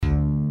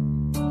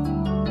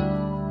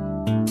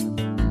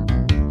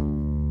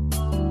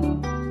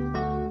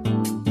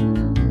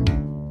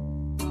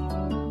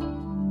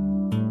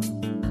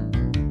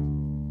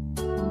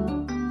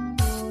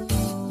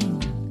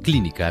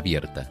Clínica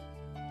Abierta,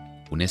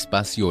 un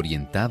espacio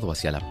orientado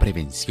hacia la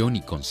prevención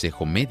y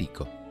consejo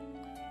médico,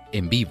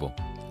 en vivo,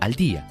 al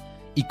día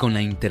y con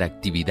la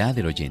interactividad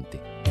del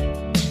oyente.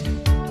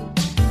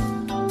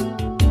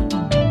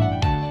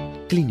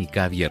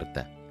 Clínica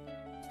Abierta,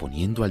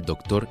 poniendo al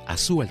doctor a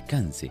su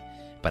alcance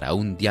para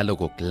un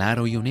diálogo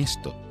claro y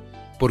honesto,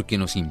 porque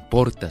nos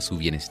importa su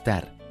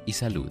bienestar y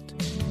salud.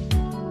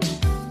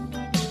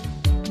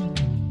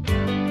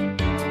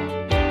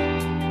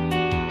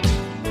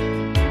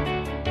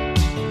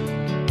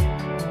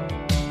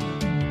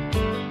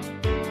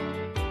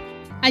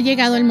 Ha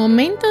llegado el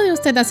momento de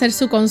usted hacer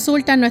su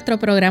consulta en nuestro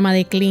programa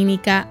de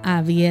Clínica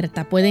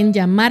Abierta. Pueden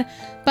llamar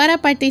para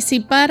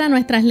participar a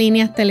nuestras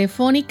líneas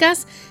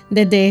telefónicas.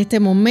 Desde este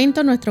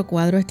momento nuestro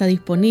cuadro está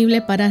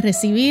disponible para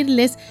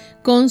recibirles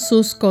con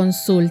sus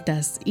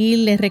consultas. Y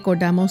les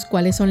recordamos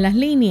cuáles son las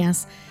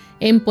líneas.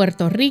 En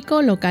Puerto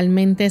Rico,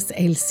 localmente es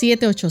el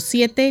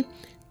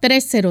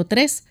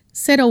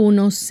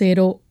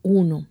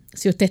 787-303-0101.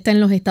 Si usted está en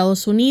los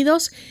Estados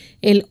Unidos,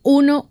 el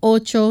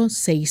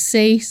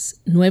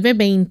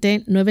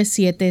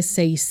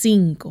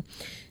 1-866-920-9765.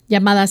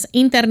 Llamadas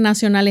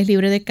internacionales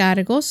libre de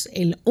cargos,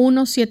 el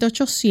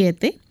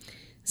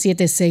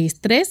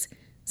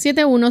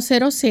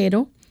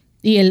 1-787-763-7100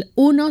 y el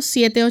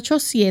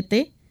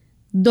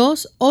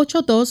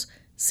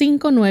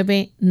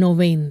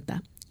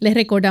 1-787-282-5990. Les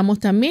recordamos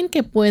también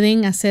que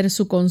pueden hacer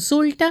su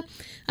consulta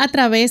a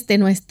través de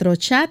nuestro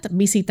chat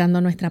visitando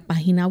nuestra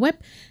página web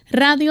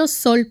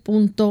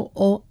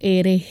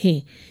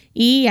radiosol.org.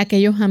 Y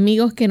aquellos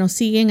amigos que nos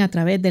siguen a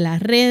través de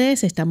las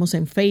redes, estamos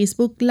en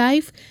Facebook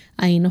Live,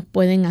 ahí nos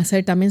pueden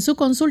hacer también su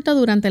consulta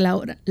durante la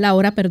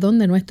hora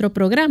de nuestro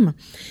programa.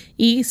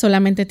 Y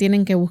solamente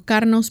tienen que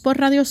buscarnos por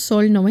Radio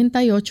Sol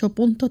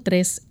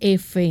 98.3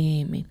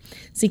 FM.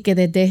 Así que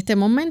desde este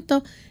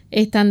momento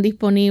están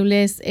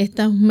disponibles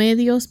estos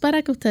medios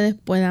para que ustedes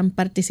puedan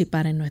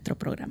participar en nuestro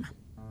programa.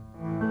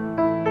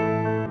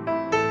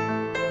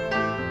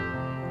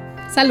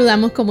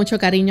 Saludamos con mucho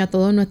cariño a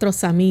todos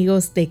nuestros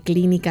amigos de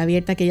Clínica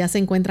Abierta que ya se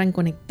encuentran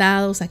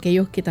conectados,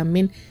 aquellos que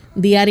también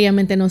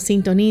diariamente nos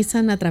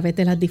sintonizan a través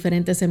de las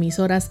diferentes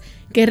emisoras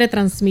que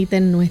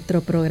retransmiten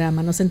nuestro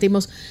programa. Nos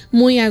sentimos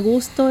muy a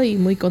gusto y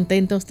muy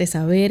contentos de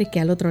saber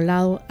que al otro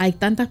lado hay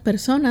tantas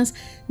personas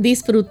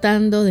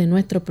disfrutando de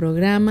nuestro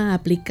programa,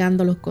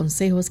 aplicando los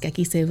consejos que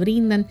aquí se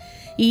brindan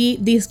y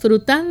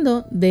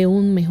disfrutando de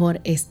un mejor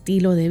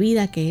estilo de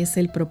vida, que es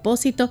el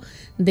propósito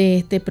de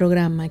este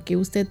programa, que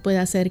usted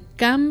pueda hacer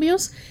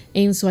cambios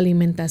en su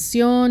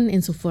alimentación,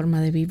 en su forma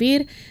de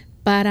vivir,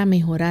 para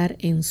mejorar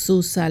en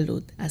su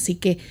salud. Así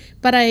que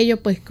para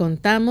ello pues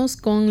contamos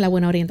con la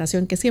buena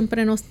orientación que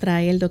siempre nos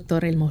trae el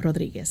doctor Elmo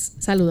Rodríguez.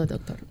 Saludos,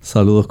 doctor.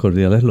 Saludos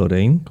cordiales,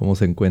 Lorraine. ¿Cómo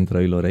se encuentra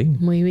hoy, Lorraine?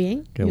 Muy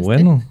bien. Qué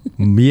bueno.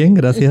 Bien,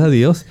 gracias a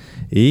Dios.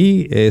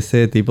 Y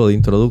ese tipo de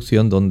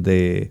introducción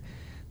donde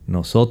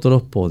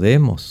nosotros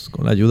podemos,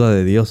 con la ayuda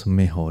de Dios,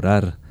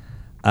 mejorar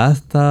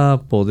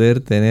hasta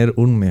poder tener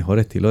un mejor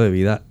estilo de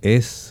vida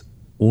es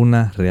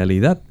una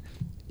realidad.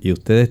 Y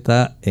usted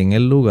está en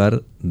el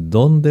lugar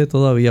donde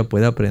todavía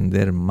puede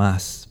aprender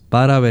más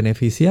para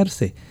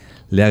beneficiarse.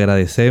 Le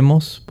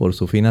agradecemos por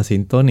su fina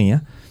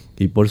sintonía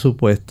y por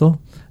supuesto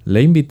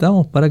le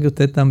invitamos para que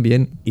usted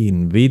también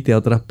invite a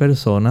otras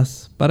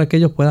personas para que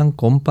ellos puedan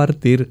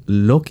compartir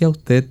lo que a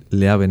usted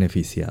le ha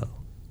beneficiado.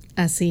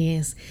 Así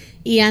es.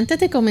 Y antes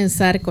de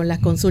comenzar con las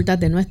consultas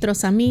de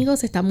nuestros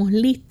amigos, estamos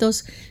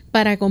listos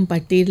para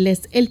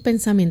compartirles el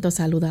pensamiento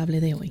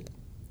saludable de hoy.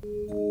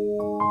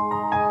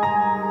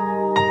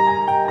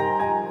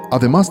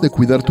 Además de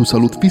cuidar tu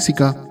salud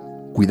física,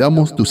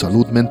 cuidamos tu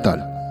salud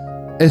mental.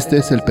 Este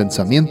es el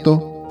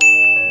pensamiento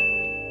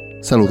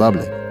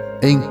saludable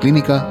en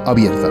Clínica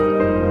Abierta.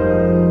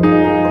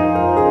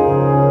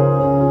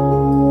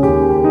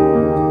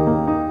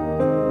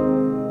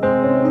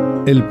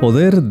 El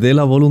poder de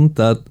la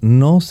voluntad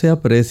no se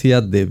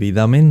aprecia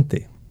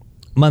debidamente.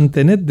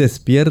 Mantened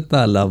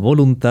despierta la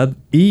voluntad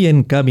y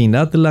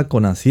encaminadla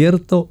con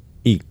acierto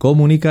y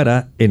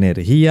comunicará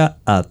energía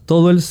a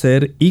todo el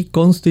ser y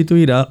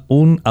constituirá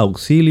un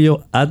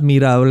auxilio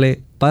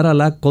admirable para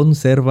la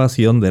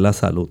conservación de la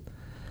salud.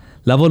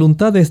 La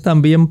voluntad es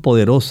también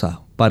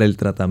poderosa para el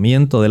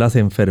tratamiento de las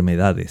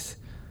enfermedades.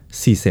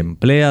 Si se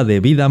emplea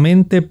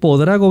debidamente,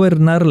 podrá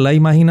gobernar la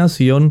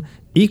imaginación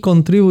y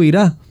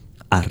contribuirá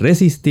a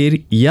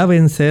resistir y a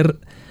vencer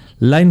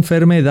la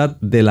enfermedad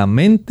de la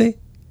mente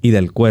y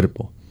del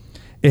cuerpo.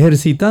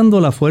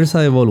 Ejercitando la fuerza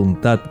de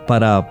voluntad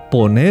para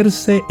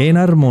ponerse en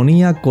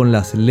armonía con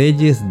las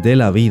leyes de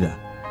la vida,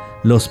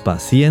 los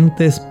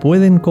pacientes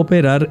pueden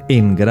cooperar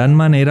en gran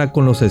manera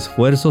con los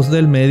esfuerzos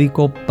del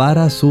médico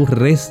para su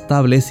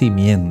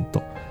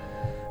restablecimiento.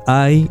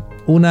 Hay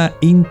una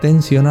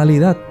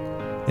intencionalidad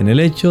en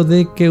el hecho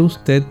de que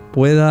usted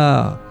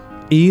pueda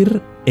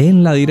ir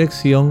en la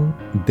dirección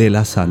de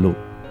la salud.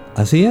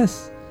 Así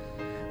es.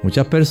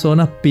 Muchas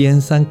personas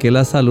piensan que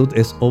la salud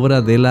es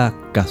obra de la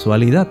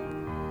casualidad.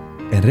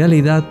 En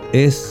realidad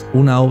es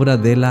una obra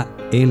de la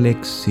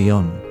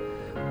elección.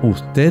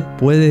 Usted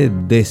puede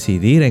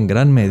decidir en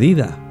gran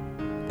medida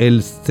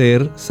el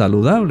ser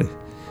saludable.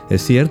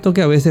 Es cierto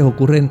que a veces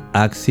ocurren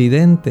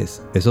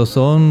accidentes, esos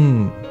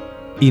son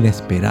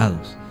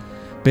inesperados,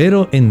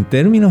 pero en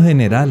términos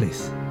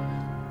generales,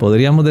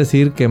 podríamos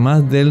decir que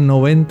más del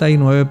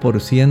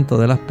 99%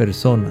 de las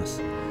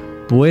personas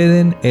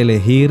pueden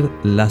elegir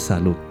la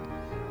salud.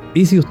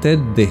 Y si usted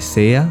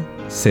desea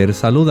ser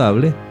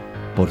saludable,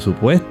 por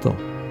supuesto,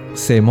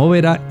 se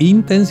moverá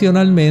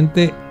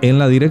intencionalmente en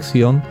la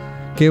dirección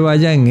que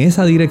vaya en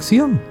esa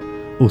dirección.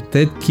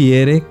 Usted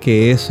quiere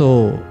que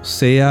eso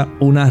sea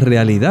una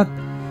realidad.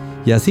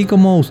 Y así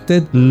como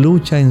usted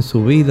lucha en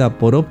su vida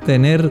por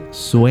obtener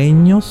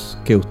sueños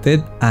que usted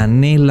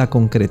anhela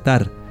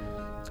concretar,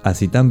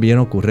 así también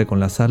ocurre con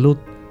la salud.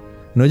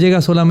 No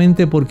llega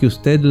solamente porque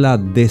usted la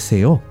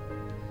deseó.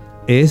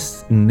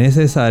 Es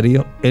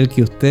necesario el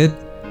que usted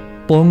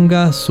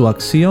ponga su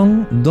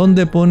acción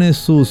donde pone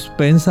sus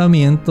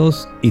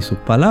pensamientos y sus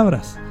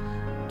palabras.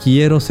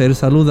 Quiero ser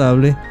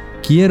saludable,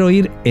 quiero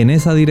ir en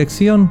esa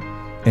dirección.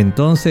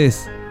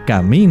 Entonces,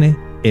 camine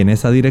en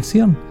esa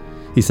dirección.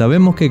 Y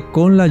sabemos que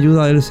con la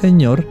ayuda del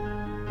Señor,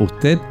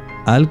 usted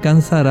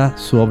alcanzará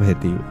su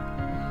objetivo.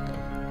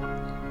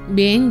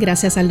 Bien,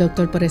 gracias al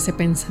doctor por ese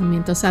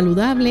pensamiento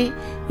saludable.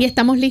 Y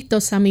estamos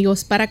listos,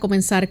 amigos, para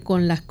comenzar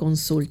con las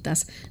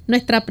consultas.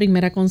 Nuestra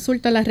primera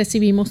consulta la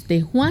recibimos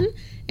de Juan.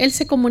 Él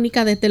se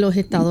comunica desde los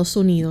Estados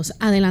Unidos.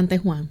 Adelante,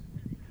 Juan.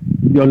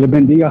 Dios les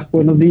bendiga.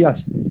 Buenos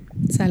días.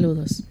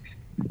 Saludos.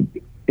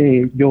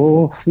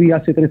 Yo fui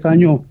hace 3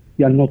 años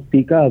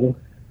diagnosticado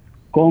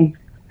con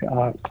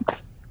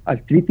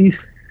artritis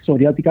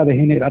psoriática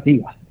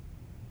degenerativa.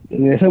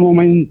 Desde ese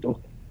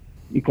momento,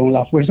 y con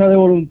la fuerza de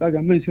voluntad que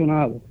han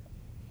mencionado,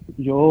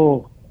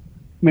 yo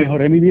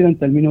mejoré mi vida en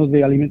términos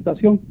de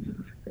alimentación,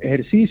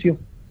 ejercicio,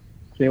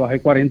 rebajé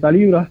 40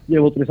 libras,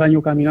 llevo 3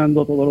 años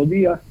caminando todos los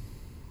días,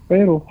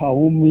 pero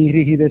aún mi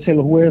rigidez en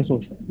los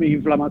huesos, mis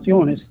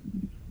inflamaciones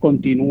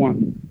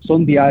continúan,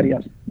 son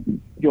diarias.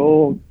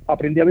 Yo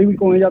aprendí a vivir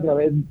con ella a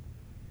través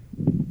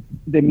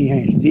de mi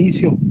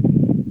ejercicio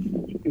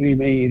y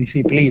mi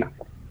disciplina.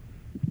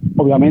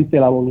 Obviamente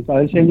la voluntad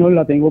del Señor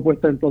la tengo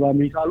puesta en toda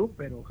mi salud,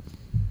 pero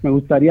me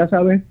gustaría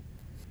saber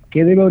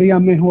qué debería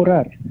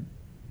mejorar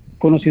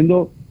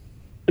conociendo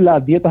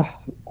las dietas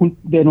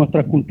de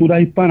nuestras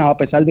culturas hispanas, a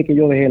pesar de que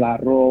yo dejé el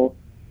arroz,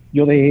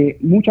 yo dejé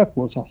muchas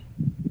cosas.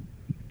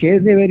 ¿Qué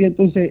debería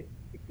entonces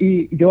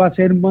y yo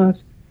hacer más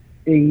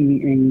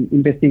en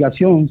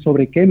investigación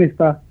sobre qué me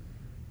está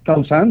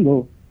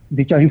causando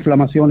dichas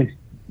inflamaciones?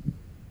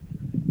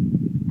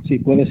 Si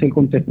puede ser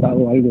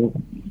contestado algo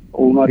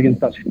o una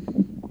orientación.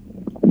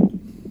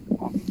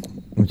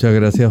 Muchas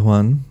gracias,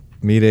 Juan.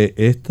 Mire,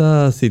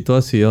 esta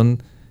situación,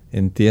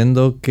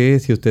 entiendo que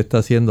si usted está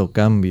haciendo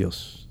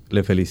cambios,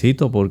 le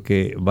felicito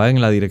porque va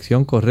en la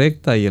dirección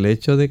correcta, y el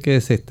hecho de que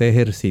se esté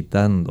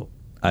ejercitando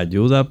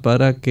ayuda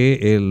para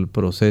que el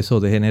proceso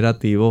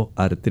degenerativo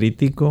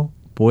artrítico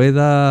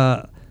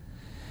pueda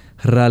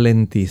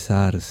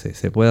ralentizarse,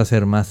 se pueda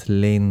hacer más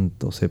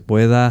lento, se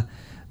pueda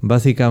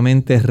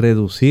básicamente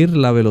reducir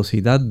la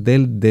velocidad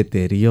del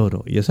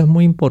deterioro, y eso es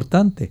muy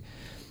importante.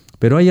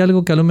 Pero hay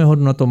algo que a lo mejor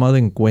no ha tomado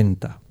en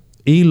cuenta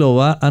y lo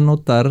va a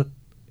notar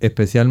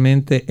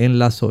especialmente en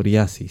la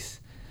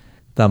psoriasis.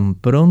 Tan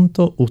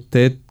pronto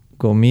usted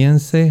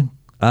comience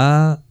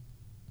a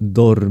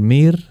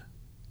dormir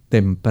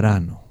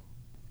temprano,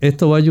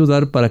 esto va a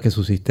ayudar para que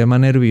su sistema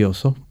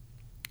nervioso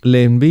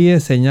le envíe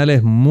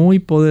señales muy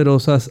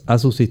poderosas a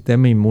su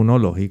sistema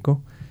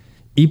inmunológico,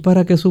 y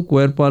para que su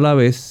cuerpo a la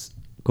vez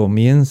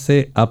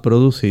comience a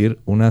producir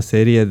una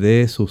serie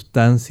de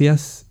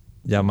sustancias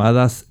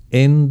llamadas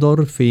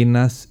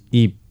endorfinas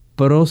y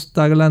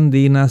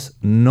prostaglandinas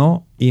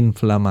no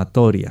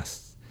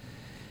inflamatorias.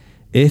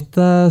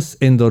 Estas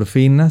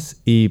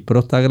endorfinas y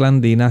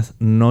prostaglandinas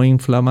no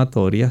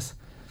inflamatorias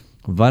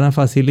van a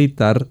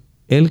facilitar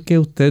el que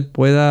usted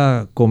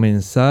pueda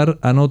comenzar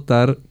a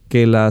notar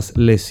que las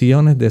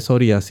lesiones de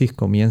psoriasis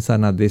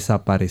comienzan a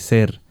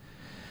desaparecer.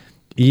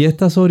 Y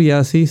esta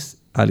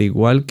psoriasis, al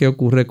igual que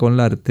ocurre con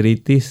la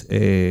artritis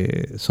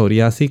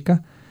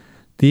psoriásica,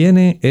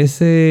 tiene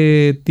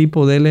ese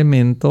tipo de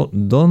elemento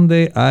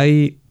donde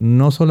hay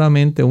no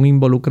solamente un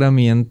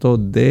involucramiento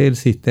del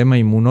sistema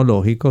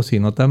inmunológico,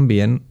 sino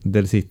también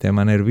del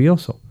sistema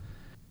nervioso.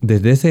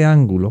 Desde ese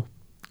ángulo,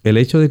 el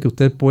hecho de que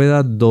usted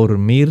pueda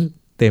dormir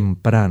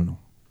temprano,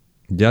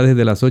 ya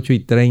desde las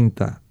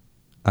 8:30,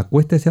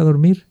 acuéstese a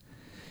dormir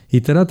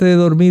y trate de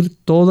dormir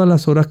todas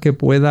las horas que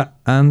pueda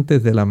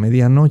antes de la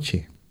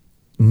medianoche.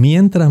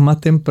 Mientras más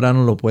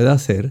temprano lo pueda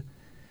hacer,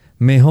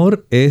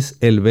 mejor es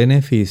el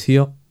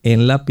beneficio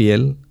en la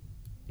piel,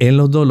 en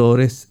los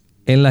dolores,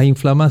 en las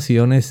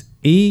inflamaciones,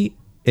 y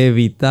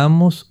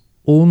evitamos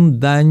un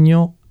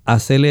daño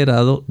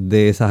acelerado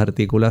de esas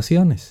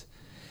articulaciones.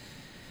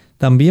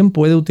 También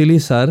puede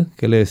utilizar,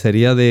 que le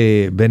sería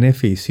de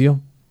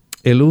beneficio,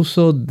 el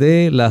uso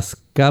de las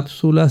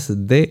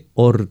cápsulas de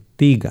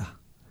ortiga.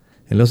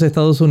 En los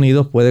Estados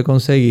Unidos puede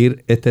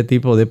conseguir este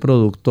tipo de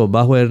producto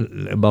bajo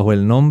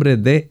el nombre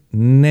de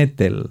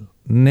Nettle,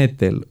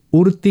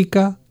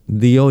 Urtica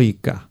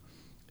dioica.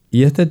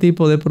 Y este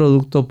tipo de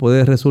producto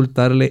puede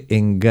resultarle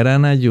en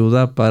gran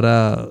ayuda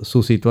para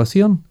su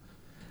situación.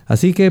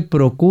 Así que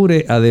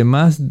procure,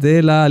 además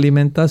de la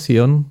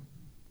alimentación,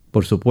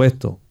 por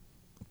supuesto,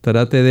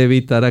 trate de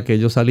evitar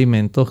aquellos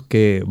alimentos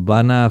que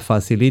van a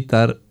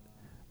facilitar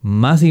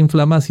más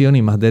inflamación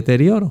y más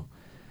deterioro,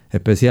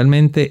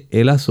 especialmente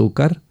el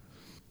azúcar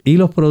y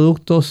los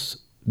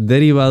productos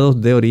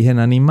derivados de origen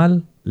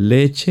animal,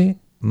 leche,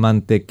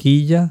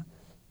 mantequilla,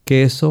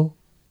 queso,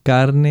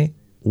 carne,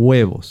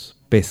 huevos,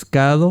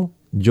 pescado,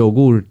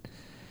 yogur.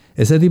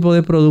 Ese tipo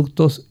de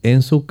productos,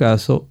 en su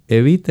caso,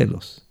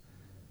 evítelos.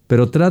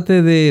 Pero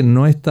trate de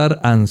no estar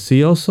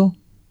ansioso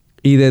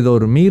y de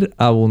dormir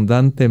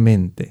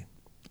abundantemente.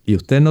 Y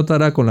usted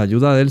notará con la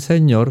ayuda del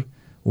Señor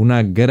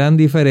una gran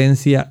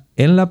diferencia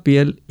en la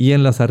piel y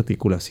en las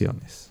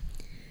articulaciones.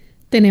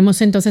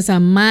 Tenemos entonces a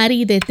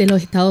Mari desde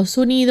los Estados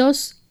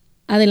Unidos.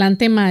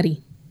 Adelante,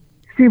 Mari.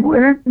 Sí,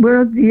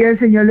 buenos días, el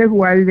Señor le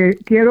guarde.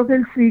 Quiero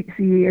que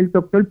si el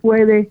doctor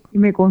puede y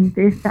me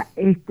contesta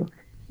esto.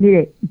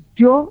 Mire,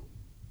 yo,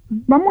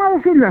 vamos a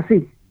decirlo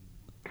así,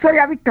 soy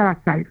adicta a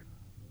la sal.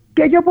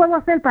 ¿Qué yo puedo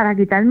hacer para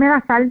quitarme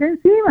la sal de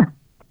encima?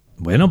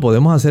 Bueno,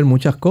 podemos hacer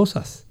muchas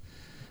cosas.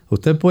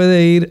 Usted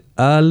puede ir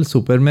al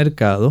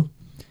supermercado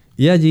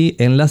y allí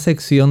en la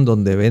sección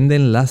donde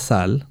venden la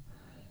sal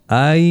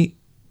hay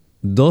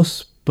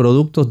 2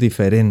 productos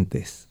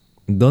diferentes,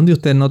 donde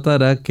usted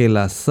notará que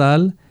la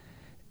sal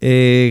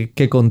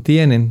que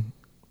contienen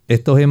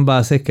estos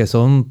envases, que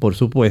son por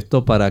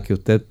supuesto para que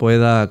usted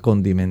pueda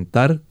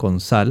condimentar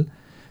con sal,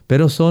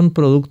 pero son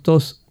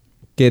productos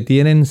que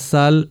tienen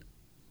sal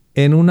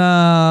en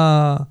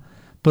una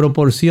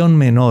proporción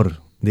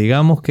menor.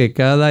 Digamos que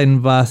cada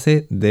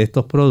envase de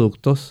estos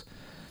productos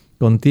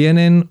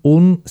contienen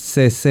un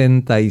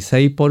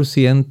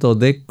 66%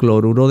 de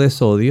cloruro de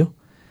sodio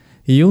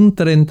y un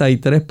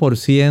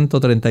 33%,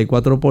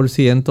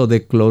 34%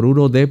 de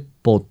cloruro de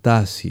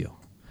potasio.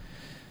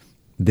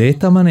 De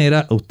esta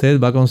manera usted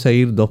va a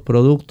conseguir 2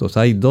 productos.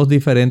 Hay 2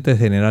 diferentes,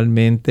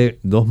 generalmente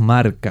 2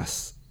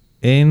 marcas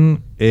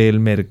en el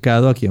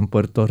mercado aquí en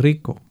Puerto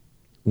Rico.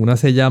 Una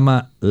se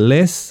llama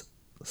Less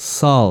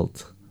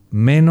Salt,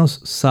 menos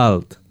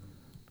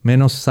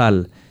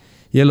sal.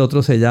 Y el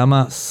otro se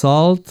llama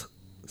Salt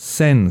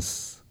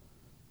Sense,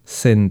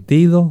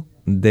 sentido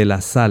de la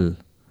sal.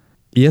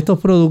 Y estos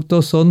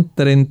productos son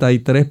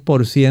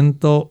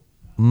 33%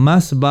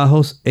 más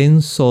bajos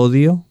en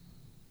sodio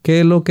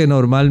que lo que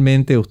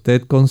normalmente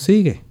usted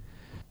consigue.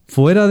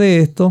 Fuera de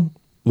esto,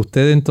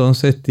 usted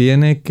entonces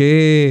tiene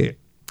que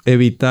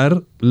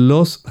evitar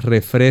los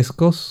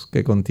refrescos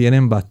que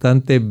contienen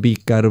bastante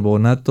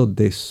bicarbonato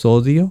de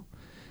sodio,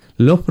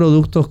 los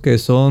productos que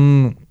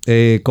son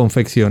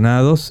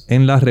confeccionados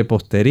en las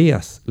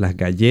reposterías, las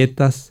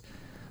galletas,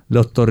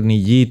 los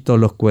tornillitos,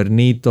 los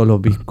cuernitos,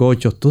 los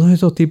bizcochos, todos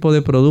esos tipos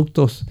de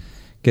productos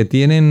que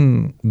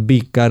tienen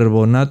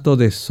bicarbonato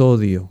de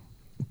sodio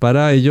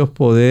para ellos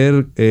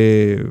poder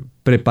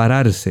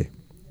prepararse.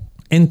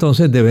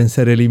 Entonces deben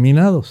ser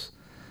eliminados,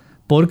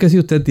 porque si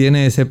usted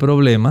tiene ese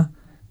problema,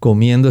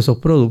 comiendo esos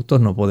productos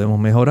no podemos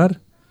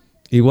mejorar.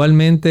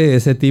 Igualmente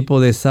ese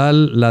tipo de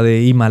sal, la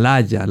de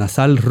Himalaya, la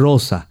sal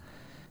rosa,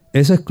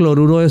 eso es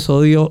cloruro de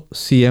sodio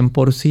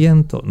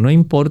 100%. No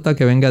importa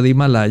que venga de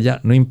Himalaya,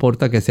 no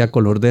importa que sea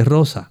color de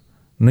rosa,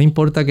 no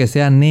importa que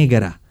sea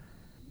negra.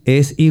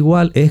 Es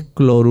igual, es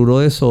cloruro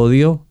de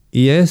sodio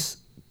y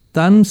es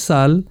tan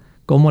sal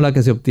como la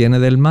que se obtiene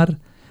del mar.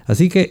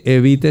 Así que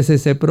evítese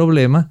ese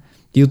problema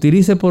y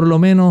utilice por lo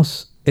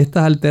menos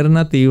estas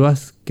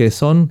alternativas que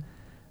son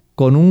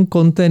con un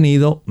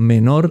contenido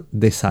menor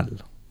de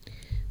sal.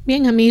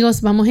 Bien,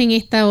 amigos, vamos en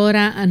esta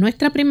hora a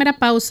nuestra primera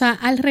pausa.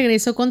 Al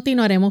regreso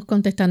continuaremos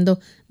contestando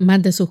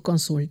más de sus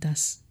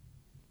consultas.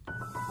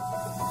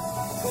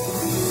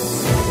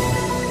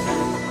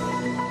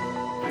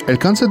 El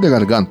cáncer de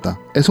garganta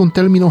es un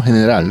término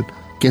general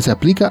que se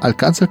aplica al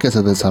cáncer que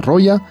se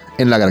desarrolla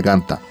en la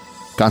garganta,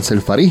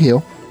 cáncer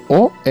faríngeo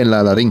o en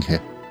la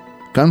laringe,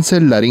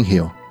 cáncer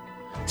laríngeo.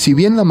 Si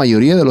bien la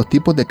mayoría de los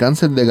tipos de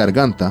cáncer de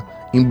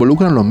garganta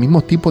involucran los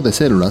mismos tipos de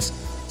células,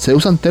 se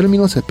usan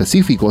términos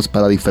específicos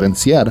para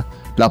diferenciar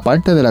la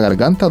parte de la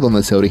garganta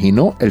donde se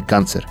originó el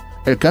cáncer.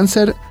 El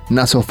cáncer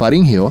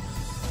nasofaríngeo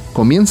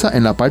comienza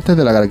en la parte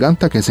de la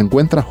garganta que se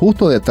encuentra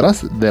justo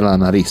detrás de la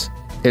nariz.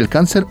 El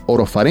cáncer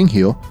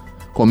orofaríngeo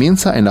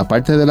comienza en la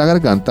parte de la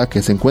garganta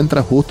que se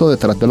encuentra justo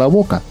detrás de la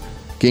boca,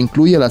 que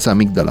incluye las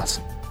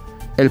amígdalas.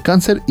 El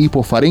cáncer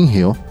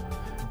hipofaríngeo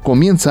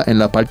comienza en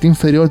la parte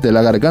inferior de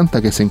la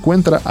garganta que se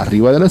encuentra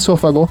arriba del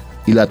esófago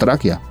y la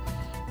tráquea.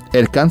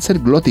 El cáncer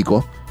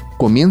glótico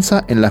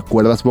comienza en las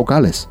cuerdas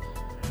vocales.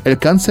 El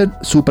cáncer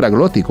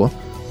supraglótico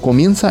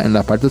comienza en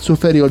la parte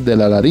superior de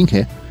la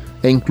laringe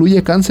e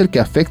incluye cáncer que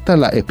afecta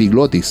la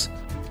epiglotis,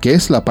 que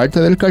es la parte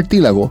del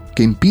cartílago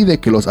que impide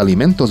que los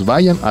alimentos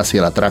vayan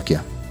hacia la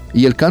tráquea.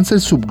 Y el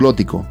cáncer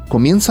subglótico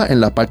comienza en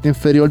la parte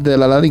inferior de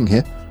la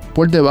laringe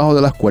por debajo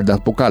de las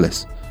cuerdas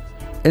vocales.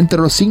 Entre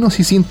los signos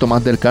y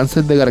síntomas del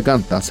cáncer de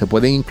garganta se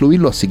pueden incluir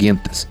los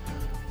siguientes: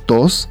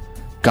 tos,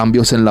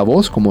 cambios en la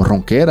voz como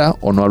ronquera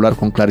o no hablar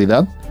con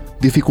claridad,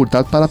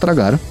 dificultad para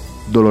tragar,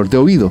 dolor de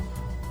oído,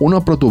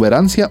 una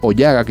protuberancia o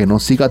llaga que no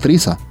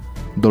cicatriza,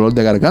 dolor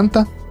de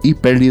garganta y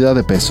pérdida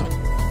de peso.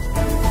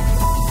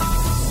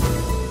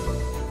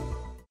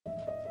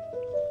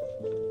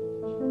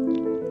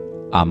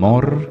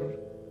 Amor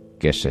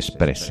que se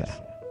expresa.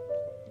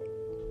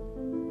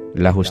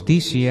 La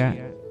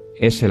justicia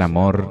es el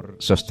amor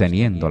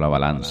sosteniendo la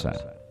balanza.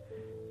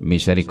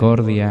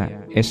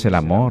 Misericordia es el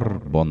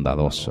amor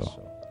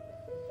bondadoso.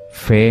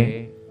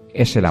 Fe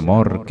es el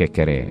amor que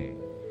cree.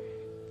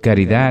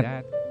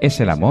 Caridad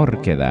es el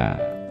amor que da.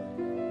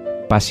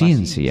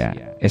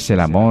 Paciencia es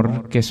el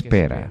amor que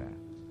espera.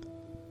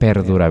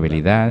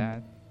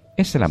 Perdurabilidad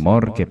es el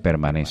amor que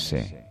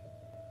permanece.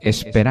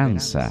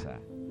 Esperanza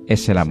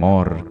es el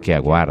amor que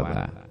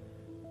aguarda.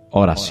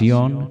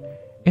 Oración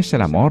es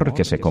el amor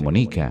que se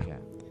comunica.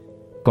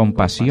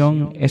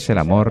 Compasión es el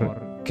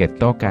amor que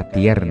toca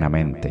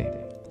tiernamente.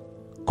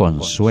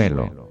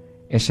 Consuelo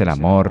es el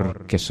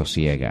amor que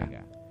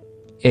sosiega.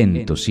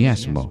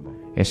 Entusiasmo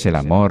es el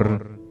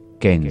amor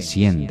que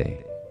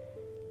enciende.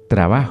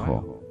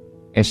 Trabajo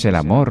es el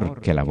amor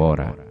que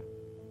labora.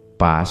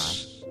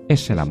 Paz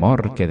es el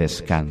amor que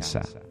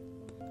descansa.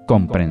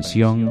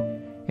 Comprensión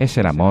es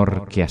el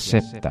amor que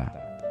acepta.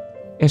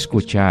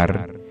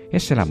 Escuchar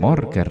es el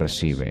amor que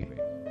recibe.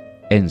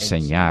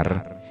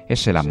 Enseñar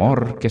es el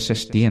amor que se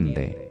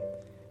extiende.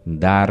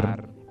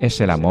 Dar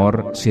es el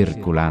amor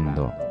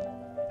circulando.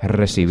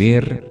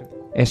 Recibir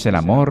es el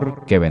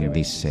amor que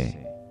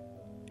bendice.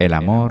 El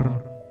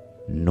amor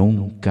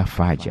nunca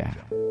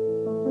falla.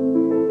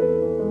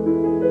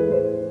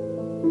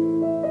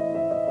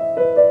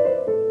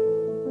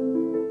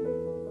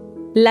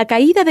 La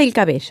caída del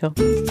cabello.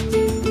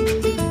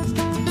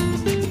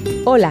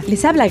 Hola,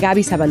 les habla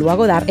Gaby Zabalúa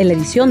Godard en la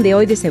edición de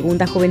hoy de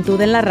Segunda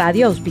Juventud en la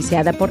Radio,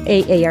 auspiciada por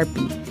AARP.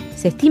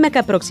 Se estima que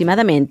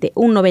aproximadamente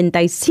un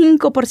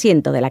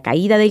 95% de la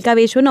caída del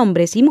cabello en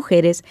hombres y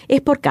mujeres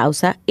es por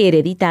causa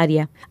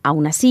hereditaria.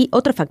 Aún así,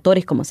 otros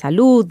factores como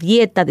salud,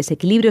 dieta,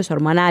 desequilibrios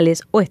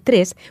hormonales o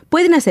estrés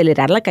pueden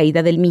acelerar la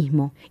caída del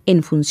mismo.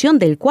 En función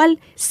del cual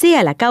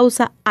sea la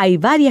causa, hay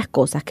varias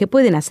cosas que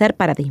pueden hacer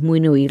para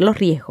disminuir los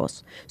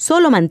riesgos.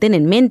 Solo mantén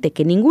en mente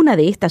que ninguna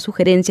de estas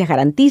sugerencias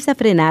garantiza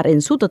frenar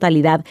en su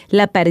totalidad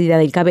la pérdida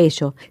del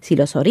cabello. Si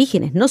los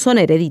orígenes no son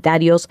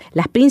hereditarios,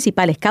 las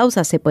principales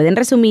causas se pueden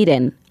resumir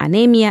en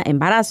anemia,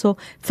 embarazo,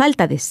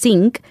 falta de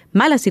zinc,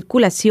 mala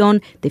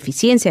circulación,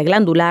 deficiencia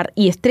glandular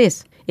y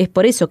estrés. Es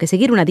por eso que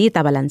seguir una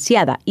dieta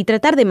balanceada y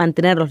tratar de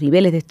mantener los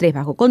niveles de estrés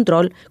bajo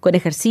control con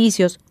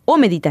ejercicios o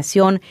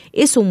meditación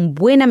es una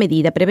buena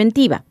medida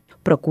preventiva.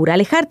 Procura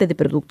alejarte de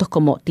productos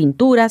como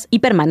tinturas y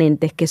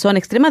permanentes que son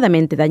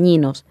extremadamente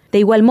dañinos. De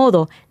igual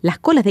modo, las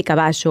colas de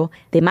caballo,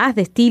 de más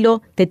de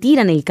estilo, te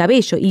tiran el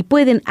cabello y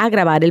pueden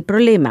agravar el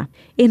problema.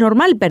 Es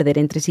normal perder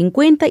entre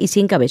 50 y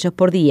 100 cabellos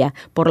por día.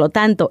 Por lo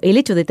tanto, el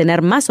hecho de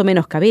tener más o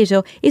menos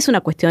cabello es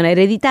una cuestión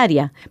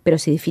hereditaria. Pero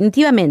si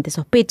definitivamente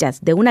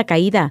sospechas de una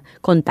caída,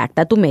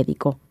 contacta a tu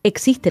médico.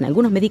 Existen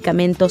algunos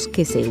medicamentos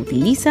que se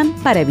utilizan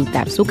para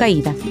evitar su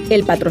caída.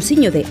 El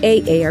patrocinio de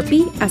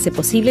AARP hace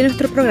posible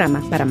nuestro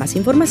programa. Para más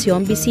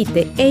información,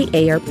 visite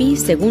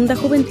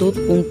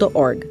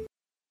aarpsegundajuventud.org.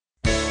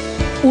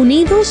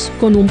 Unidos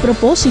con un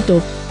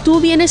propósito,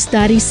 tu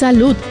bienestar y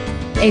salud.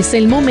 Es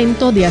el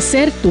momento de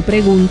hacer tu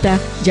pregunta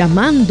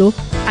llamando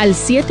al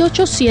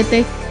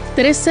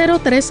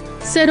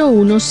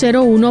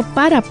 787-303-0101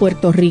 para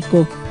Puerto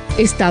Rico,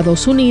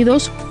 Estados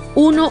Unidos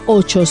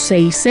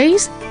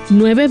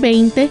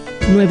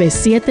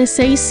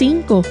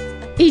 1866-920-9765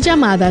 y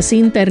llamadas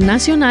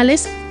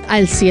internacionales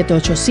al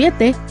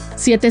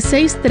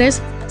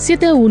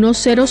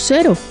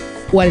 787-763-7100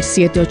 o al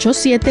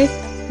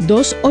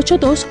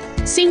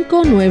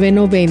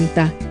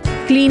 787-282-5990.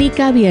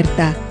 Clínica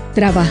Abierta,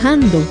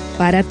 trabajando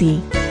para ti.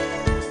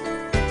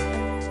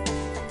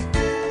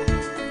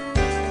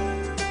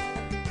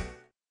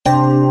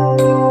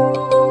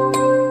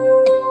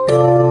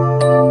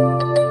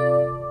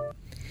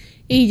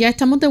 Y ya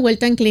estamos de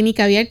vuelta en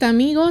Clínica Abierta,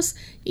 amigos,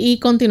 y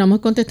continuamos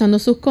contestando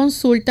sus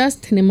consultas.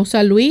 Tenemos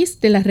a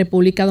Luis de la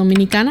República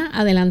Dominicana.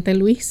 Adelante,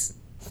 Luis.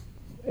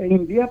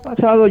 El día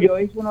pasado yo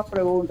hice una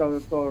pregunta,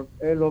 doctor,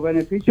 los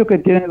beneficios que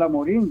tiene la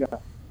moringa.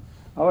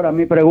 Ahora,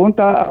 mi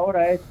pregunta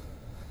ahora es,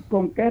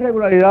 ¿con qué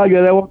regularidad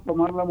yo debo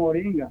tomar la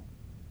moringa?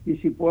 Y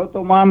si puedo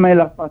tomarme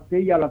las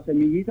pastillas, las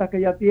semillitas que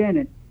ella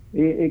tiene,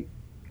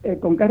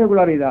 ¿con qué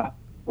regularidad?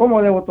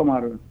 ¿Cómo debo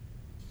tomarlo?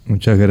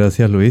 Muchas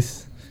gracias,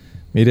 Luis.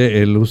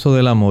 Mire, el uso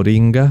de la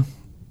moringa,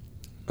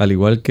 al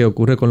igual que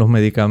ocurre con los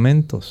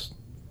medicamentos,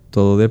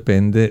 todo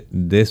depende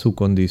de su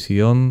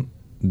condición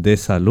de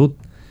salud.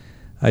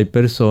 Hay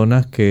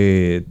personas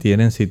que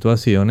tienen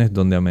situaciones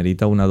donde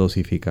amerita una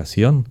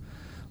dosificación.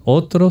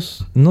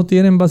 Otros no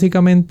tienen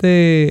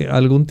básicamente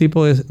algún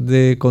tipo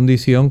de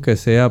condición que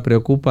sea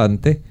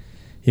preocupante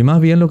y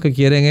más bien lo que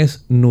quieren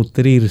es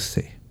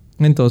nutrirse.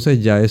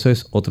 Entonces ya eso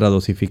es otra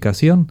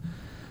dosificación.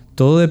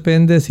 Todo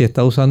depende si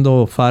está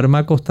usando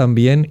fármacos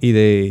también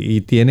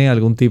y tiene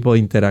algún tipo de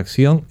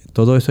interacción.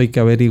 Todo eso hay que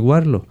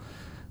averiguarlo.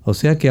 O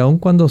sea que aun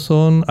cuando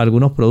son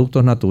algunos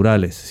productos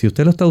naturales, si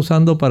usted lo está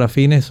usando para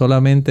fines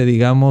solamente,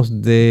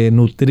 digamos, de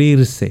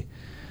nutrirse,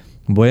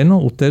 bueno,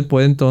 usted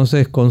puede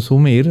entonces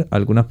consumir,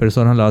 algunas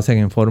personas lo hacen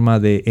en forma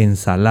de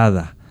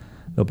ensalada,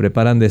 lo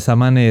preparan de esa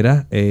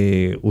manera,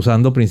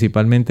 usando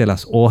principalmente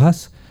las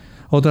hojas.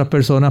 Otras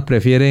personas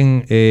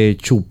prefieren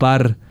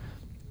chupar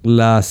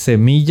las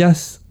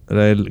semillas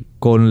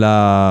con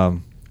la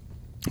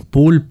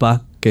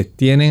pulpa que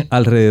tienen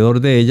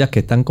alrededor de ellas, que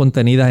están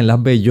contenidas en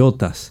las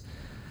bellotas.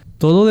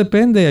 Todo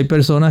depende, hay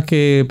personas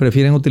que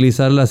prefieren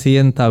utilizarla así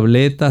en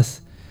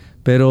tabletas,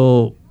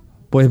 pero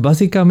pues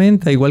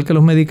básicamente, igual que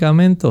los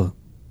medicamentos,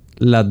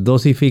 la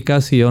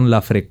dosificación,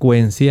 la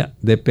frecuencia,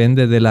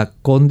 depende de la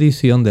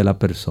condición de la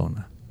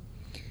persona.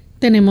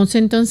 Tenemos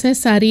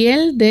entonces a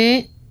Ariel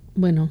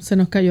bueno, se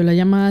nos cayó la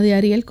llamada de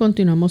Ariel.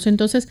 Continuamos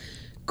entonces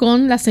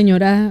con la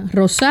señora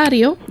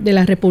Rosario de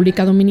la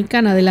República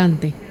Dominicana.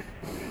 Adelante.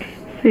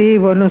 Sí,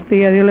 buenos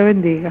días, Dios le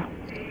bendiga.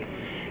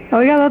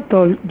 Oiga,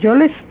 doctor, yo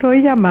le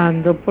estoy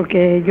llamando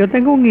porque yo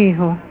tengo un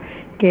hijo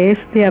que es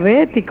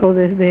diabético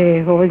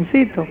desde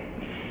jovencito.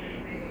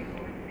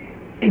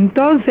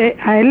 Entonces,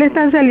 a él le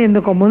están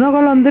saliendo como unos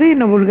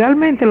golondrinos,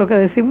 vulgarmente, lo que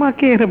decimos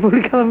aquí en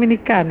República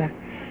Dominicana.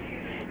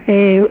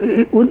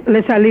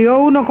 Le salió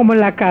uno como en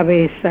la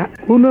cabeza,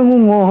 uno en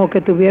un ojo,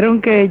 que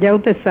tuvieron que, ya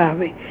usted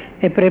sabe,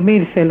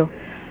 exprimírselo.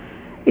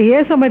 Y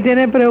eso me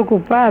tiene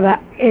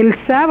preocupada. El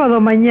sábado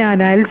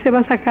mañana él se va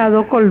a sacar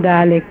 2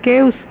 cordales.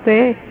 ¿Qué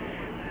usted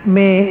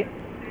me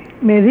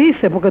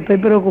dice? Porque estoy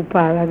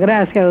preocupada.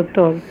 Gracias,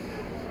 doctor.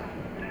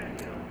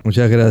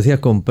 Muchas gracias,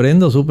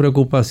 comprendo su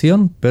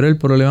preocupación, pero el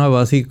problema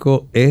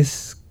básico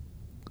es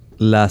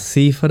la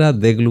cifra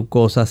de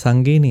glucosa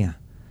sanguínea.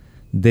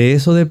 De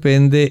eso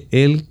depende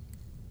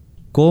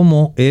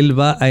cómo él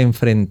va a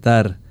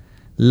enfrentar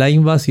la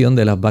invasión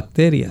de las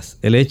bacterias.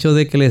 El hecho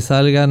de que le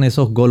salgan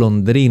esos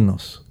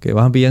golondrinos, que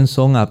más bien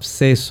son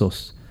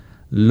abscesos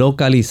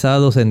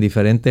localizados en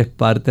diferentes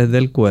partes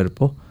del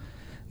cuerpo,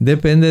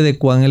 depende de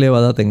cuán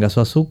elevada tenga su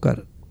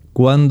azúcar.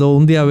 Cuando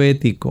un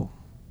diabético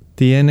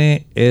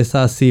tiene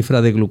esa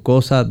cifra de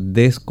glucosa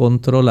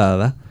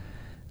descontrolada,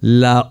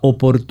 la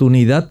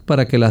oportunidad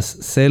para que las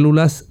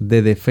células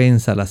de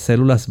defensa, las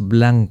células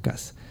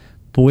blancas,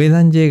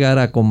 puedan llegar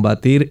a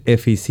combatir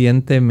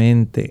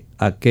eficientemente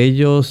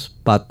aquellos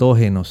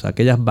patógenos,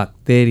 aquellas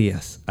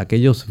bacterias,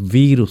 aquellos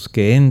virus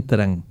que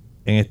entran,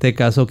 en este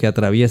caso que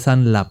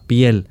atraviesan la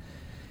piel,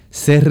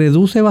 se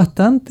reduce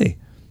bastante,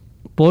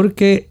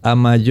 porque a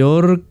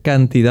mayor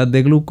cantidad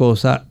de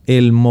glucosa,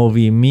 el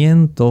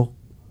movimiento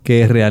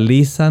que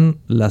realizan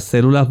las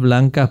células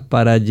blancas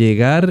para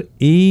llegar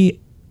y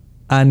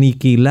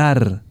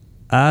aniquilar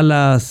a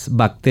las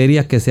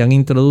bacterias que se han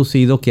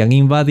introducido, que han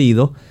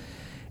invadido,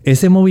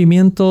 ese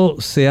movimiento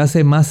se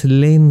hace más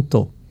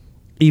lento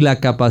y la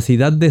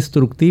capacidad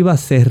destructiva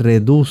se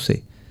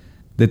reduce.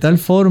 De tal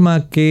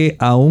forma que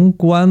aun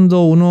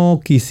cuando uno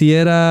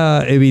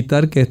quisiera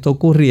evitar que esto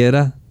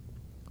ocurriera,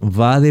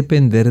 va a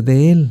depender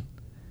de él.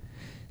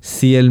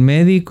 Si el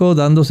médico,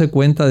 dándose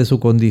cuenta de su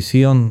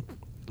condición,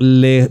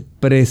 le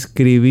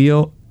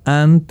prescribió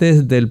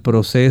antes del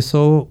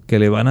proceso que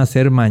le van a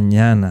hacer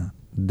mañana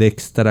de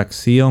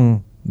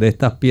extracción de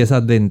estas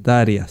piezas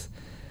dentarias,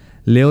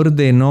 le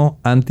ordenó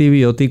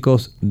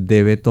antibióticos,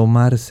 debe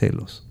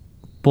tomárselos.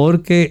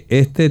 Porque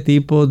este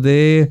tipo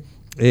de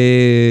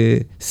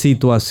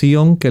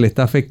situación que le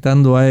está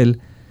afectando a él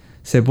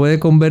se puede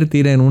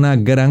convertir en una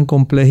gran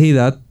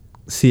complejidad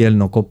si él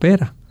no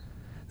coopera.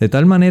 De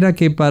tal manera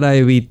que para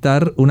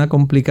evitar una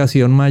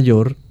complicación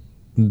mayor,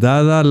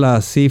 dada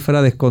la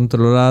cifra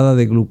descontrolada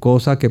de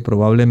glucosa que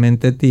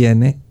probablemente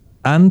tiene,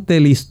 ante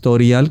el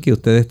historial que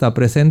usted está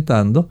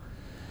presentando,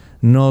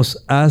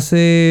 nos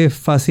hace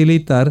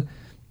facilitar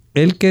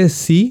el que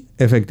sí,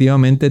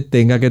 efectivamente,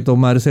 tenga que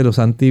tomarse los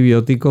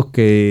antibióticos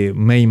que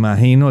me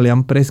imagino le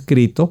han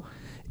prescrito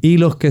y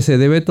los que se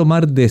debe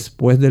tomar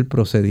después del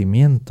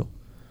procedimiento.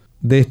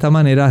 De esta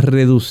manera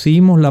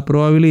reducimos la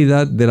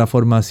probabilidad de la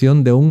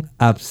formación de un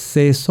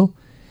absceso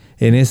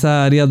en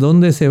esa área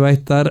donde se va a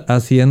estar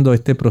haciendo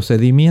este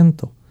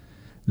procedimiento.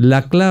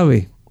 La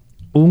clave,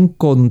 un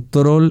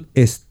control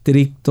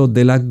estricto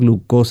de la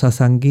glucosa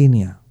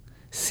sanguínea.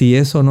 Si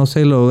eso no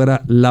se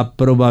logra, la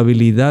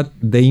probabilidad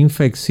de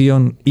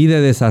infección y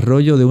de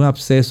desarrollo de un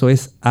absceso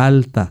es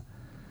alta.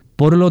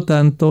 Por lo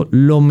tanto,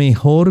 lo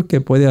mejor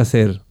que puede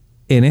hacer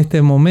en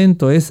este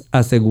momento es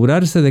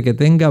asegurarse de que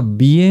tenga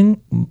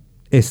bien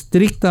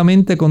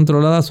estrictamente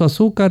controlada su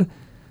azúcar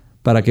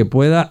para que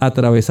pueda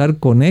atravesar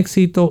con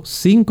éxito,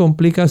 sin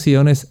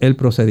complicaciones, el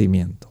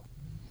procedimiento.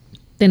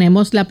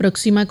 Tenemos la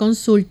próxima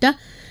consulta.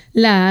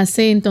 La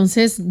hace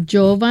entonces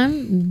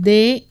Jovan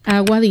de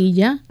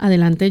Aguadilla.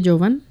 Adelante,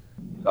 Jovan.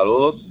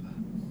 Saludos.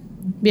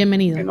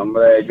 Bienvenido. Mi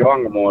nombre es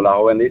Jovan, como la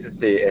joven dice.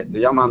 Sí,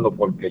 estoy llamando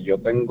porque yo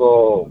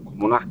tengo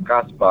como unas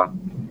caspas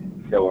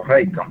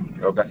seborreicas,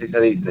 creo que así se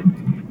dice.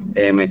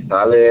 Me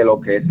sale lo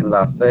que es en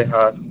las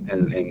cejas,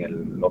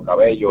 en los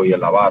cabellos y en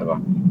la barba.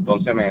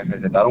 Entonces me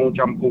recetaron un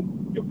champú.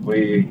 Yo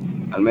fui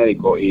al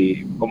médico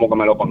y como que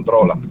me lo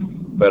controla.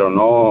 pero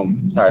no,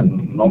 o sea,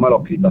 no me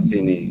lo quita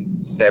así, ni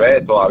se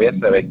ve, todavía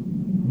se ve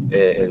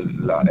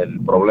el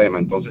problema.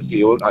 Entonces,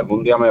 si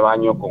algún día me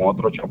baño con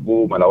otro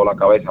champú, me lavo la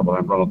cabeza, por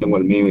ejemplo, no tengo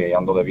el mío y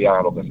ando de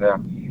viaje, lo que sea,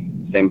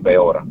 se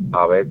empeora.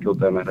 A ver qué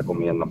ustedes me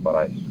recomiendan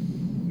para eso.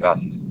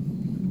 Gracias.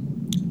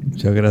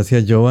 Muchas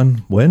gracias,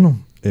 Jovan. Bueno,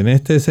 en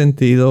este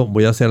sentido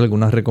voy a hacer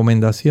algunas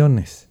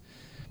recomendaciones.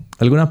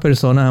 Algunas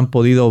personas han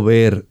podido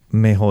ver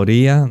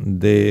mejoría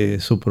de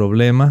su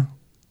problema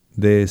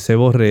de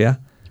seborrea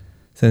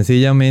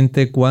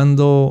sencillamente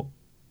cuando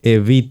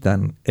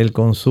evitan el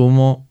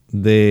consumo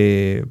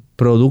de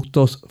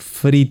productos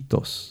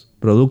fritos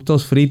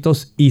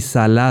y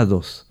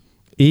salados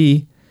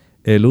y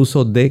el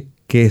uso de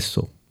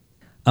queso.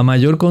 A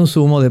mayor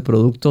consumo de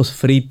productos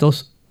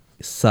fritos,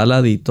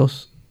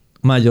 saladitos,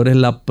 mayor es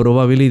la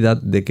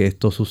probabilidad de que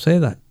esto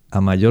suceda.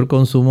 A mayor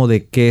consumo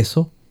de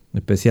queso,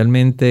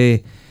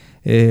 especialmente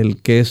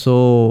el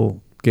queso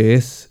que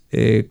es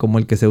como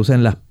el que se usa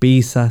en las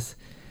pizzas,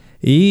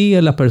 y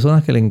a las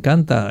personas que le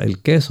encanta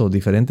el queso,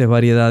 diferentes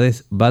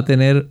variedades, va a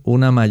tener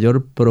una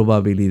mayor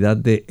probabilidad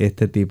de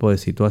este tipo de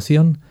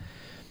situación.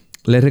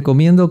 Les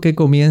recomiendo que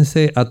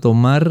comience a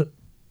tomar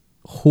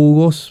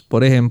jugos,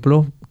 por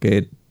ejemplo,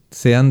 que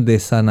sean de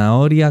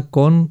zanahoria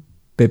con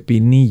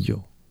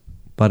pepinillo.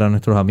 Para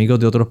nuestros amigos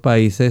de otros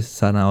países,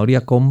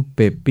 zanahoria con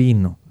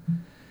pepino.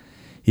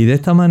 Y de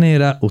esta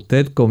manera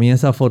usted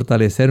comienza a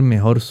fortalecer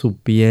mejor su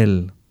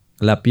piel.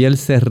 La piel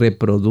se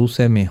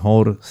reproduce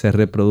mejor, se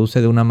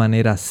reproduce de una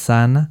manera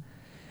sana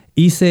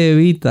y se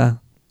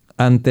evita,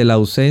 ante la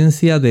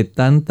ausencia de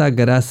tanta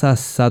grasa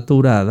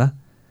saturada,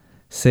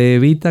 se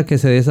evita que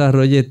se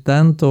desarrolle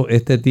tanto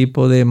este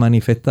tipo de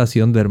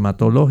manifestación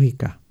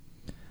dermatológica.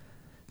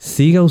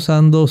 Siga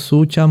usando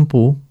su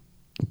champú,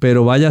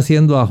 pero vaya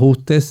haciendo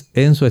ajustes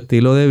en su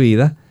estilo de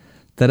vida.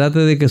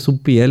 Trate de que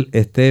su piel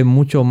esté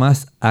mucho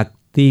más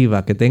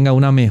activa, que tenga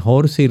una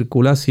mejor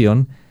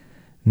circulación.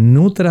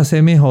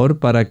 Nútrase mejor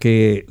para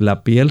que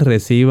la piel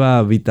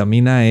reciba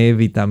vitamina E,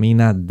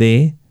 vitamina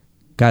D,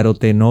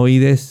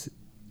 carotenoides,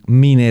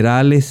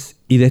 minerales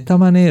y de esta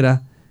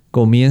manera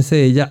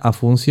comience ella a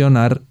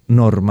funcionar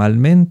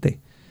normalmente.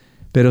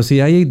 Pero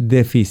si hay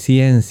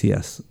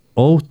deficiencias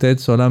o usted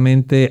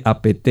solamente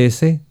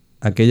apetece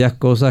aquellas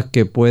cosas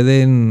que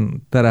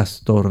pueden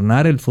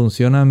trastornar el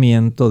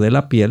funcionamiento de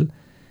la piel,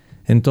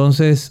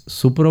 entonces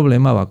su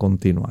problema va a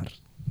continuar.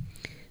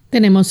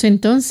 Tenemos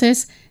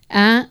entonces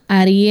a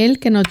Ariel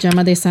que nos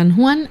llama de San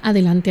Juan.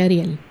 Adelante,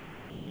 Ariel.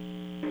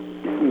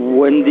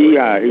 Buen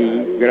día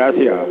y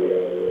gracias.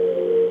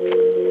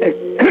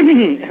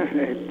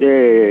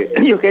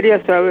 Yo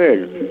quería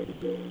saber,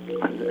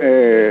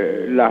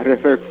 la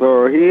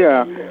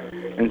reflexología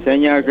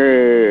enseña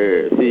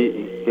que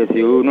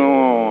si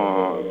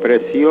uno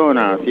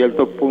presiona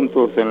ciertos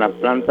puntos en las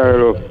plantas de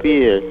los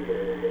pies,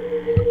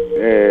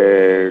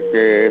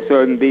 que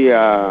eso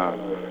envía,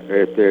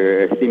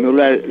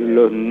 estimula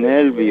los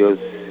nervios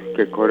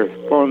que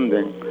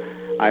corresponden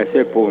a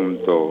ese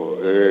punto,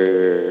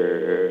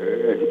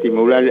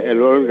 estimular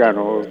el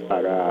órgano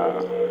para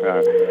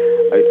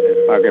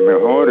que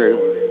mejore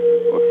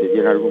o si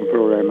tiene algún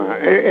problema.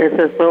 ¿Es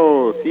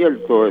eso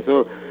cierto?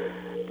 Eso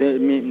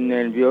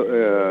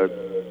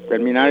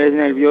terminales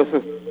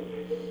nerviosos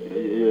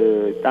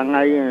están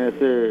ahí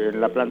en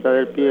la planta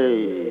del pie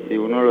y si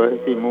uno los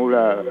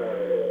estimula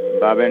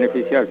va a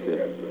beneficiarse.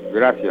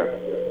 Gracias.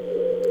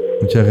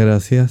 Muchas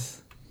gracias.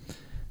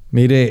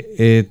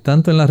 Mire,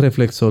 tanto en la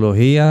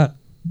reflexología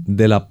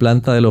de la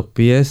planta de los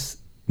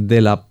pies,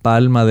 de la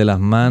palma de las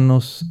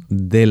manos,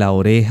 de la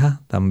oreja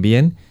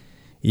también,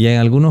 y en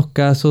algunos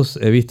casos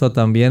he visto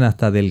también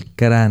hasta del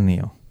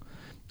cráneo.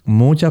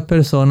 Muchas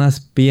personas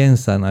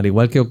piensan, al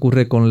igual que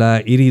ocurre con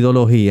la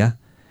iridología,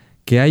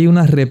 que hay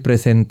una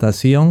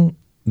representación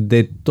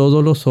de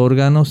todos los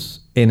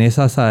órganos en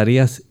esas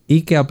áreas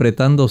y que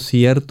apretando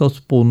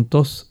ciertos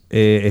puntos,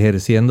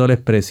 ejerciendo la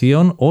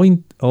expresión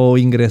o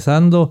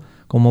ingresando,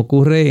 como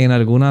ocurre en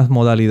algunas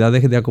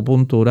modalidades de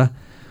acupuntura,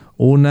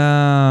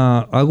 una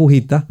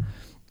agujita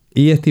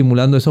y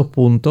estimulando esos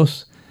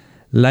puntos,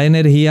 la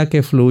energía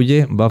que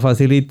fluye va a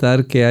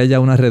facilitar que haya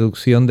una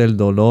reducción del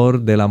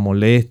dolor, de la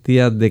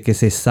molestia, de que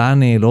se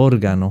sane el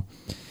órgano.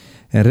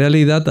 En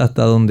realidad,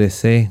 hasta donde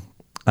sé,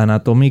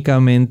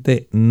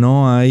 anatómicamente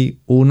no hay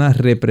una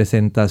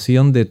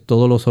representación de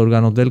todos los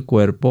órganos del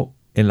cuerpo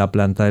en la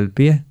planta del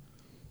pie.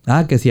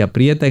 Que si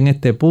aprieta en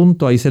este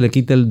punto, ahí se le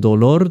quita el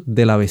dolor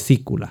de la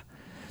vesícula.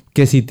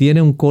 Que si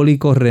tiene un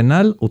cólico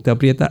renal, usted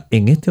aprieta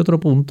en este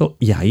otro punto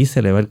y ahí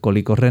se le va el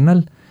cólico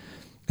renal.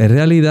 En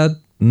realidad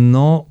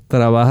no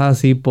trabaja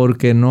así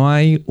porque no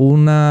hay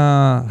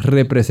una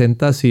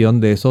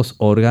representación de esos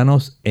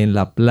órganos en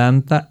la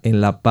planta, en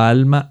la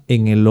palma,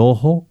 en el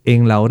ojo,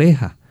 en la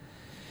oreja.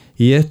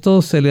 Y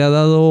esto se le ha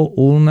dado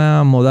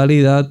una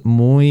modalidad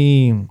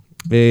muy,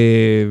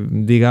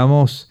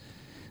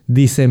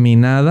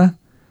 diseminada,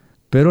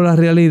 pero la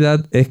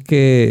realidad es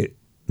que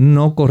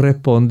no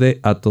corresponde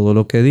a todo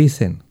lo que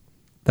dicen.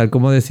 Tal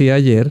como decía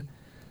ayer,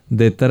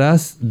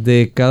 detrás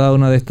de cada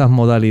una de estas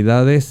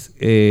modalidades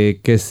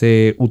que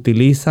se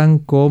utilizan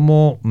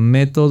como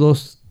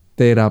métodos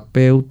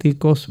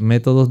terapéuticos,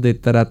 métodos de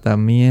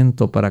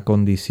tratamiento para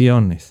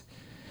condiciones.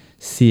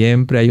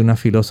 Siempre hay una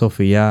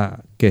filosofía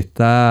que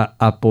está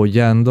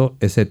apoyando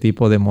ese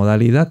tipo de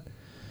modalidad.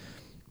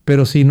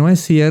 Pero si no es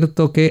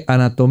cierto que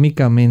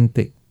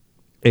anatómicamente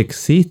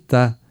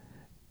exista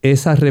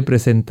esa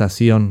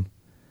representación,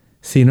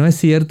 si no es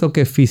cierto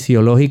que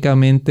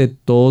fisiológicamente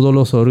todos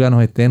los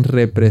órganos estén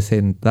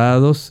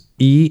representados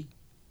y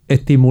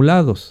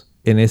estimulados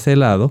en ese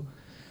lado,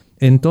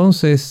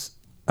 entonces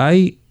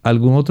hay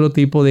algún otro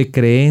tipo de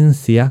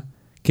creencia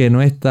que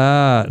no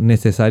está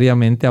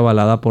necesariamente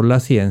avalada por la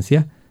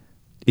ciencia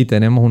y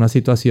tenemos una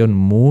situación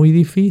muy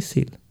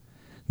difícil.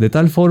 De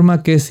tal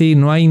forma que si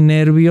no hay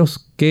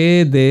nervios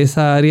que de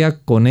esa área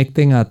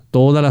conecten a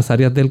todas las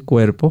áreas del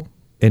cuerpo,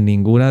 en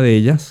ninguna de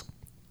ellas,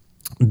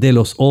 de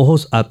los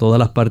ojos a todas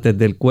las partes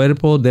del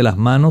cuerpo, de las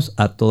manos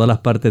a todas las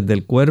partes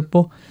del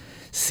cuerpo,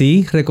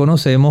 sí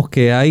reconocemos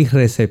que hay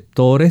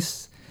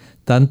receptores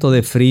tanto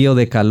de frío,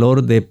 de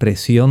calor, de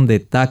presión, de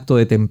tacto,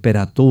 de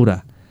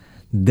temperatura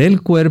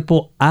del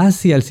cuerpo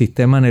hacia el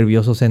sistema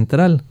nervioso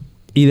central.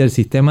 Y del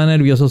sistema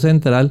nervioso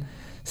central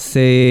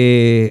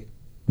se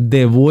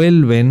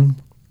devuelven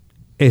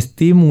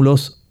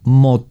estímulos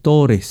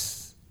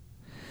motores.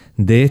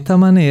 De esta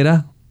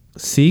manera,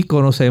 sí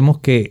conocemos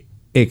que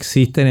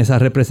existen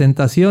esas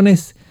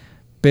representaciones,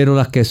 pero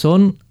las que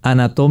son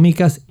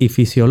anatómicas y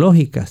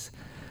fisiológicas,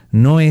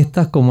 no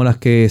estas como las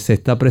que se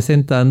está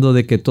presentando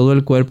de que todo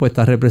el cuerpo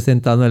está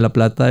representado en la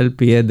planta del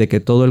pie, de que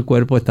todo el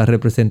cuerpo está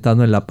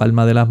representado en la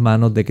palma de las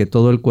manos, de que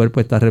todo el cuerpo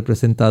está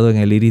representado en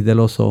el iris de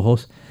los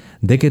ojos,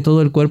 de que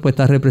todo el cuerpo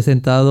está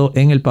representado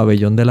en el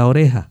pabellón de la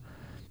oreja.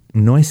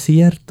 No es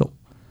cierto.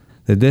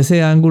 Desde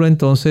ese ángulo,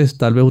 entonces,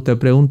 tal vez usted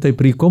pregunte,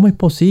 ¿pero y cómo es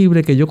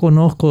posible que yo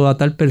conozco a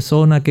tal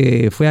persona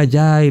que fue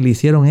allá y le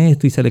hicieron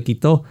esto y se le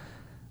quitó?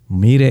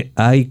 Mire,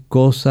 hay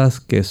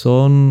cosas que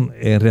son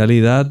en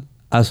realidad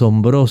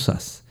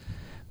asombrosas,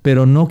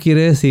 pero no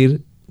quiere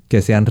decir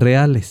que sean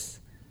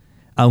reales.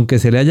 Aunque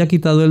se le haya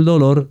quitado el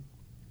dolor,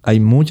 hay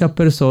muchas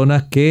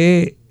personas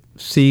que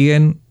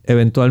siguen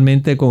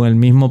eventualmente con el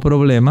mismo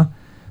problema,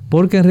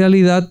 porque en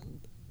realidad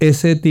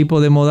ese tipo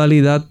de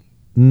modalidad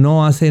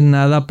no hace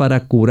nada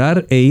para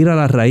curar e ir a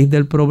la raíz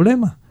del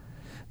problema.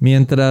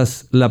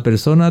 Mientras la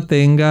persona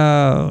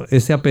tenga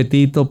ese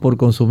apetito por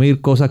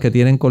consumir cosas que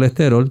tienen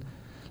colesterol,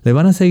 le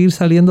van a seguir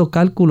saliendo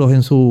cálculos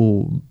en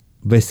su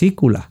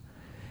vesícula.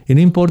 Y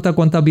no importa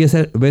cuántas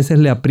veces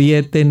le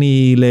aprieten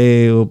y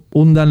le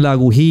hundan la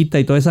agujita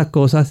y todas esas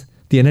cosas,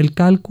 tiene el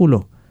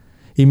cálculo.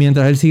 Y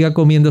mientras él siga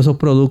comiendo esos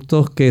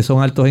productos que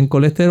son altos en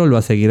colesterol, va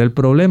a seguir el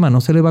problema.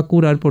 No se le va a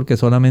curar porque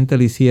solamente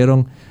le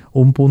hicieron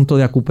un punto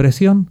de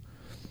acupresión.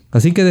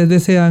 Así que desde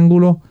ese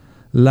ángulo,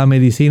 la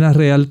medicina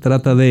real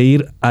trata de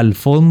ir al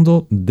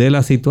fondo de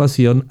la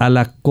situación, a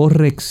la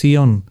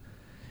corrección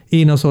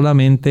y no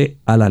solamente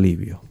al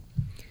alivio.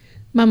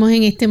 Vamos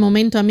en este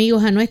momento,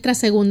 amigos, a nuestra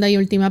segunda y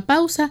última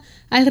pausa.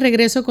 Al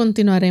regreso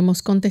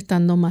continuaremos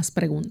contestando más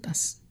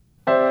preguntas.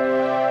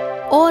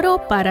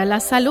 Oro para la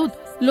salud.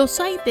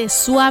 Los hay de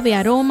suave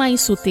aroma y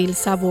sutil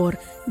sabor,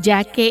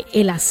 ya que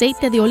el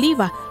aceite de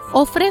oliva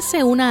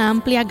ofrece una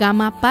amplia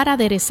gama para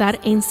aderezar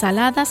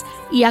ensaladas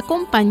y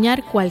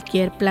acompañar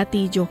cualquier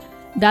platillo,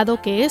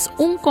 dado que es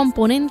un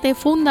componente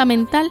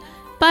fundamental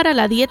para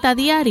la dieta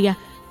diaria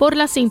por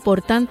las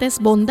importantes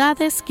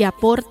bondades que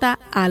aporta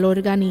al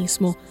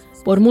organismo.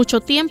 Por mucho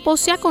tiempo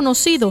se ha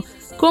conocido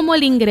como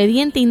el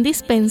ingrediente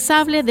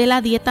indispensable de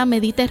la dieta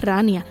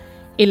mediterránea.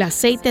 El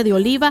aceite de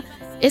oliva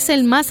es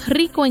el más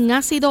rico en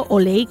ácido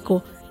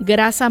oleico,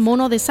 grasa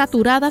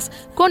monodesaturadas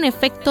con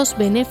efectos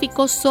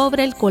benéficos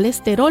sobre el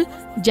colesterol,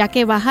 ya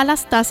que baja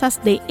las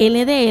tasas de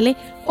LDL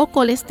o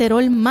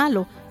colesterol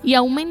malo y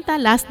aumenta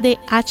las de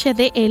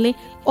HDL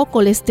o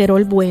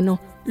colesterol bueno,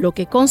 lo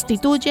que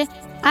constituye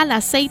al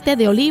aceite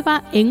de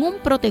oliva en un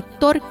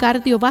protector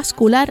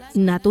cardiovascular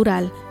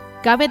natural.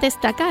 Cabe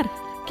destacar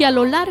que a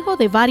lo largo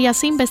de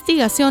varias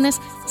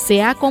investigaciones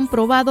se ha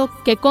comprobado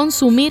que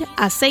consumir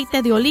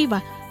aceite de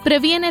oliva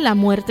previene la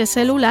muerte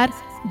celular,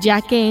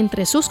 ya que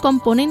entre sus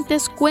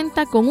componentes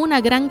cuenta con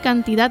una gran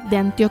cantidad de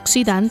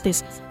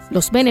antioxidantes.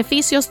 Los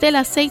beneficios del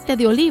aceite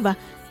de oliva,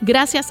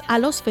 gracias a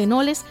los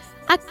fenoles,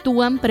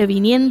 actúan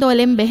previniendo el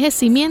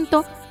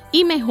envejecimiento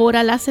y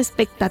mejora las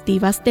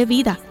expectativas de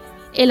vida.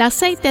 El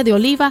aceite de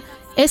oliva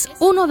es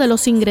uno de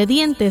los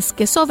ingredientes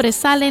que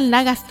sobresalen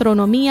la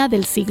gastronomía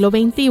del siglo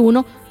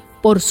XXI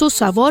por su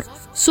sabor,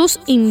 sus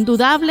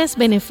indudables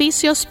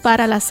beneficios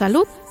para la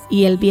salud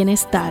y el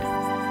bienestar.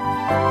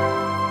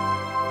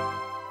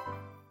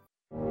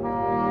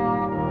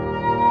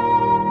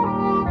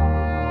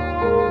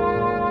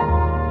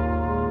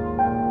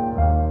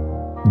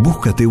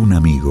 Búscate un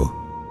amigo.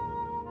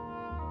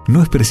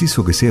 No es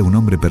preciso que sea un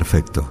hombre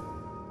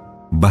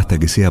perfecto. Basta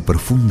que sea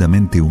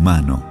profundamente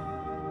humano,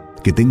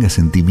 que tenga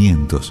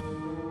sentimientos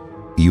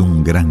y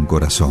un gran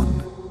corazón.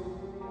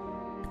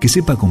 Que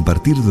sepa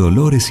compartir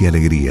dolores y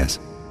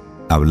alegrías,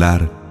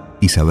 hablar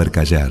y saber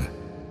callar.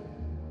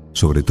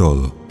 Sobre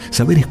todo,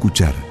 saber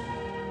escuchar,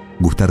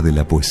 gustar de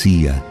la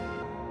poesía,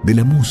 de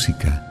la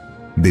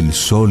música, del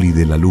sol y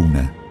de la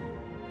luna,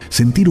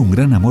 sentir un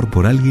gran amor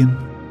por alguien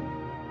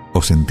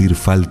o sentir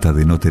falta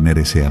de no tener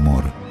ese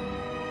amor,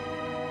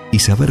 y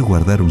saber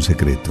guardar un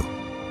secreto.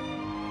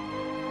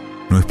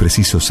 No es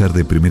preciso ser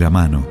de primera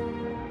mano,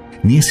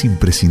 ni es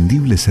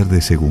imprescindible ser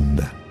de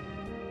segunda.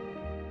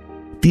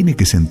 Tiene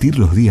que sentir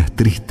los días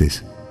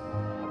tristes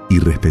y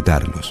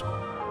respetarlos.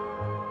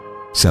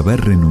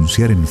 Saber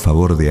renunciar en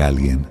favor de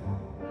alguien.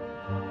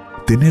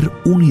 Tener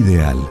un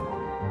ideal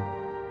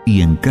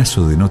y, en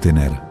caso de no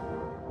tener,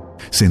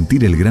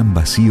 sentir el gran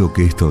vacío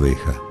que esto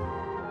deja.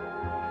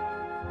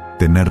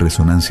 Tener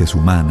resonancias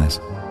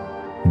humanas,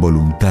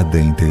 voluntad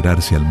de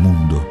integrarse al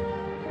mundo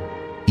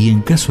y,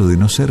 en caso de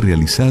no ser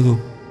realizado,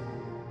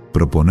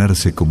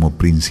 proponerse como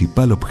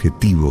principal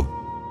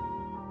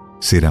objetivo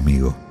ser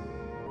amigo.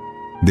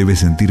 Debe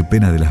sentir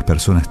pena de las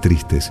personas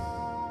tristes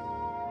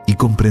y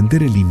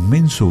comprender el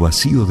inmenso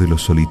vacío de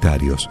los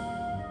solitarios.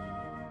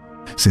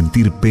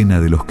 Sentir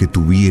pena de los que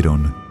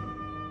tuvieron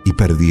y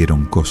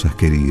perdieron cosas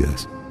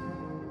queridas.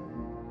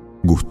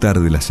 Gustar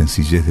de la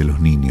sencillez de los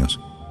niños.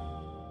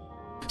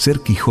 Ser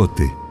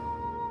Quijote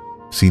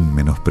sin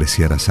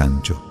menospreciar a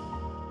Sancho.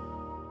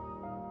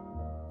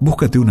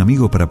 Búscate un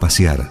amigo para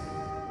pasear,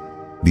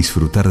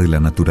 disfrutar de la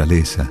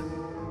naturaleza,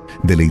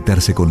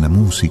 deleitarse con la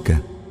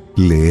música,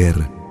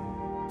 leer,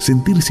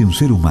 sentirse un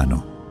ser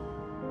humano.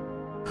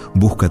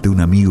 Búscate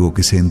un amigo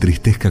que se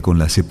entristezca con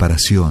la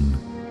separación,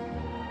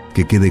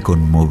 que quede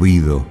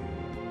conmovido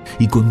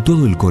y con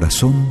todo el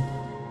corazón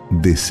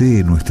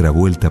desee nuestra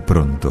vuelta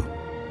pronto,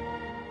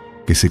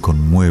 que se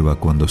conmueva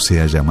cuando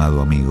sea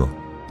llamado amigo.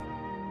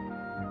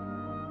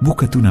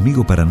 Búscate un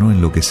amigo para no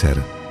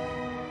enloquecer,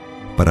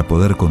 para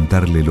poder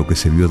contarle lo que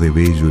se vio de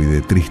bello y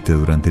de triste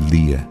durante el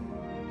día,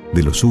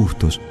 de los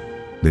sustos,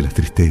 de las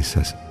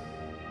tristezas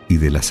y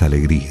de las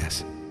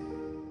alegrías.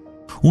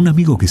 Un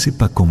amigo que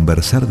sepa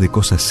conversar de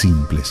cosas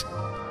simples,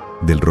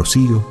 del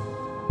rocío,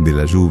 de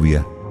la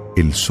lluvia,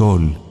 el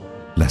sol,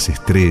 las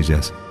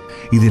estrellas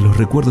y de los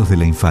recuerdos de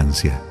la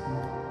infancia.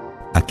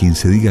 A quien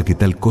se diga que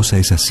tal cosa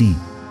es así,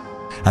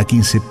 a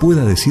quien se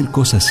pueda decir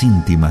cosas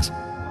íntimas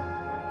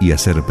y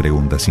hacer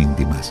preguntas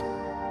íntimas.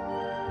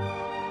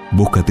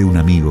 Búscate un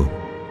amigo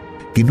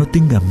que no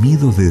tenga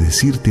miedo de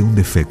decirte un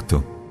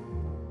defecto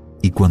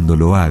y cuando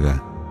lo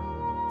haga,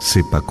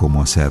 sepa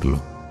cómo hacerlo.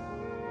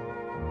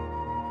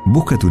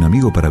 Búscate un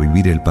amigo para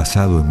vivir el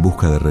pasado en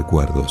busca de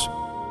recuerdos,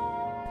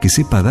 que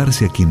sepa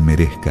darse a quien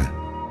merezca,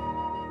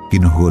 que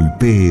nos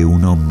golpee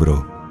un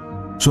hombro,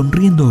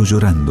 sonriendo o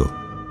llorando,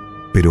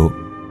 pero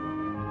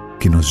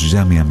que nos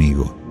llame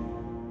amigo.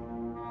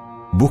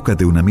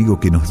 Búscate un amigo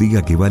que nos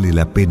diga que vale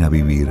la pena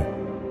vivir,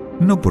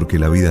 no porque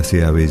la vida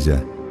sea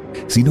bella,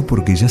 sino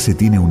porque ya se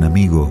tiene un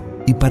amigo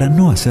y para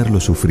no hacerlo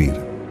sufrir.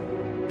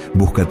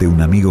 Búscate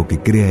un amigo que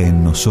crea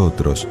en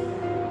nosotros,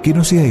 que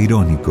no sea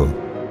irónico,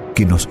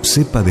 que nos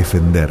sepa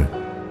defender,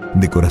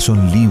 de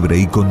corazón libre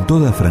y con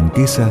toda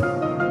franqueza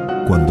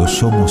cuando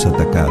somos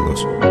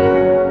atacados.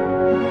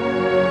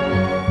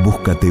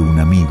 Búscate un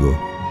amigo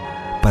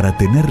para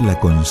tener la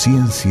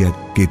conciencia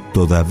que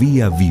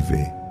todavía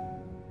vive.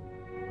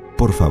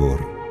 Por favor,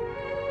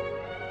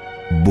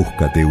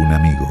 búscate un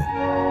amigo.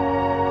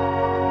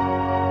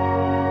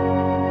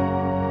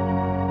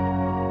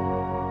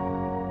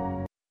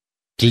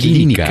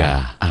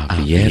 Clínica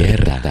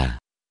Abierta.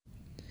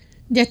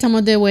 Ya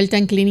estamos de vuelta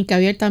en Clínica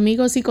Abierta,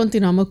 amigos, y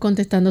continuamos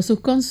contestando sus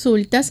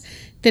consultas.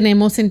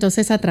 Tenemos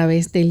entonces a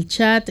través del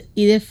chat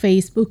y de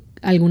Facebook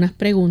algunas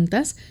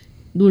preguntas.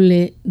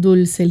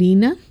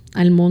 Dulcelina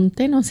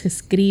Almonte nos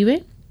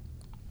escribe.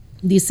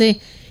 Dice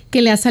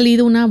que le ha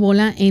salido una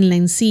bola en la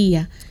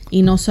encía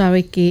y no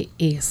sabe qué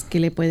es. ¿Qué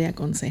le puede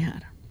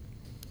aconsejar?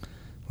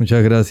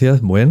 Muchas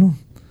gracias. Bueno,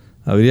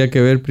 habría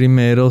que ver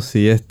primero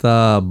si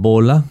esta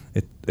bola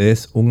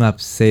es un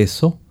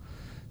absceso,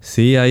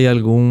 si hay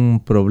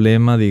algún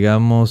problema,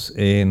 digamos,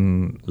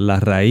 en la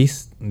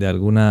raíz de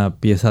alguna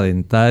pieza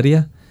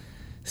dentaria,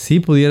 si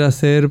pudiera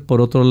ser, por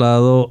otro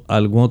lado,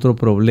 algún otro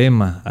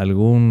problema,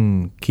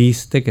 algún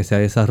quiste que se ha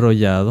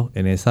desarrollado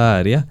en esa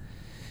área,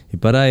 y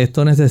para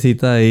esto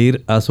necesita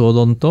ir a su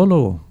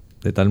odontólogo,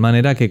 de tal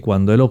manera que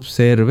cuando él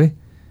observe,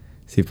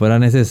 si fuera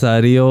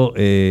necesario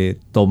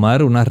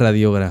tomar una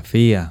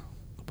radiografía,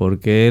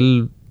 porque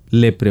él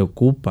le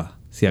preocupa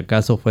si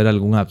acaso fuera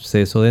algún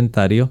absceso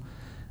dentario,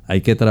 hay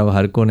que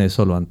trabajar con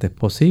eso lo antes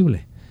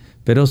posible.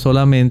 Pero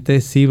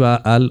solamente si va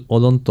al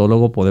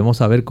odontólogo podemos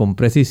saber con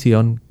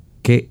precisión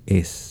qué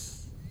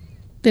es.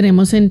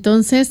 Tenemos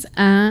entonces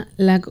a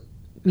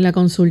la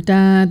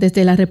consulta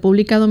desde la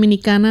República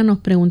Dominicana. Nos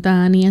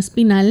pregunta Ani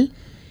Espinal.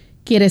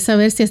 Quiere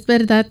saber si es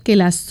verdad que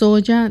la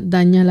soya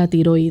daña la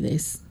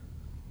tiroides.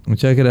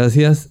 Muchas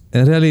gracias.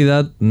 En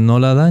realidad no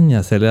la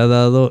daña. Se le ha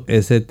dado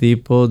ese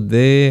tipo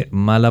de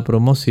mala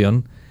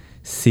promoción.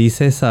 Sí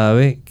se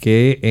sabe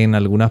que en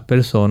algunas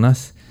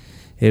personas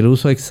el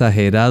uso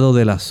exagerado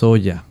de la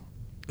soya,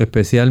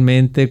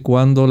 especialmente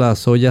cuando la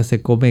soya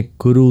se come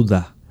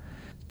cruda,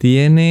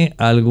 tiene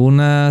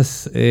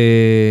algunas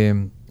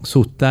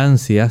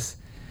sustancias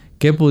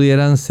que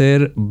pudieran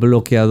ser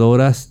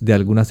bloqueadoras de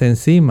algunas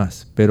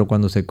enzimas, pero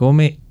cuando se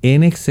come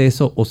en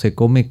exceso o se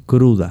come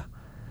cruda.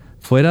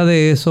 Fuera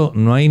de eso,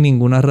 no hay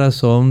ninguna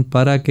razón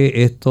para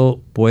que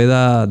esto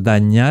pueda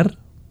dañar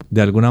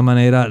de alguna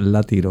manera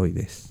la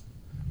tiroides.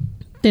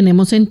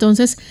 Tenemos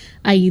entonces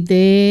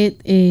Aide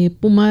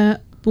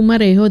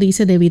Pumarejo,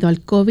 dice: debido al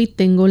COVID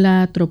tengo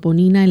la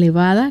troponina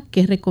elevada,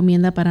 ¿qué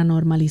recomienda para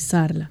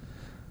normalizarla?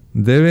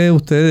 Debe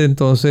usted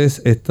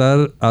entonces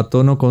estar a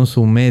tono con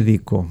su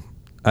médico.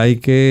 Hay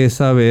que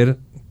saber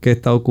qué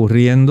está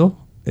ocurriendo,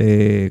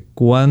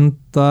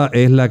 cuánta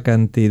es la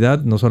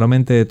cantidad no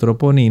solamente de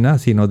troponina,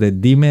 sino de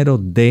dímero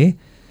D.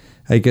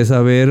 Hay que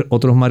saber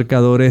otros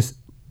marcadores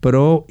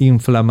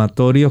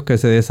proinflamatorios que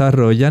se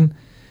desarrollan.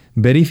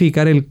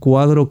 Verificar el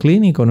cuadro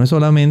clínico, no es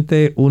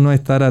solamente uno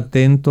estar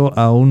atento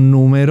a un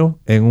número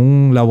en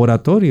un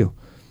laboratorio.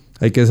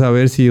 Hay que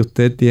saber si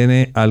usted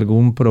tiene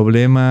algún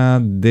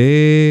problema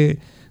de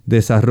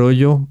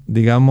desarrollo,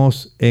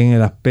 digamos, en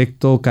el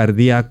aspecto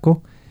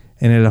cardíaco,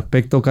 en el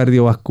aspecto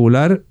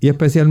cardiovascular y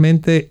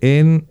especialmente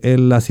en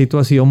la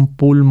situación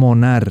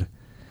pulmonar.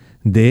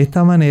 De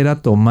esta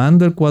manera,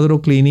 tomando el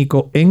cuadro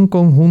clínico en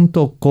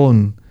conjunto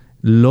con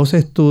los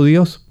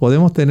estudios,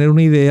 podemos tener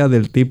una idea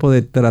del tipo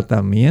de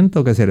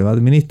tratamiento que se le va a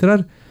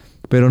administrar,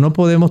 pero no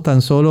podemos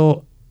tan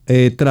solo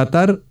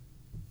tratar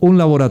un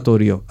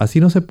laboratorio. Así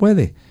no se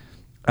puede.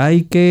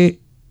 Hay que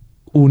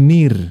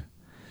unir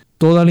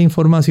toda la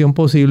información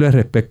posible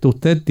respecto a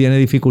usted. ¿Tiene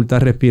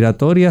dificultad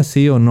respiratoria?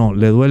 ¿Sí o no?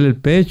 ¿Le duele el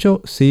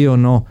pecho? ¿Sí o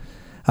no?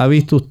 ¿Ha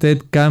visto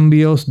usted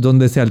cambios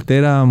donde se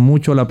altera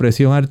mucho la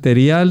presión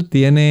arterial?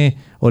 ¿Tiene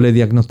o le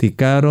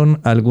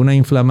diagnosticaron alguna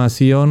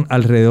inflamación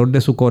alrededor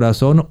de su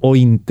corazón o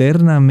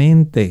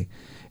internamente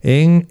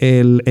en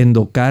el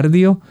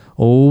endocardio?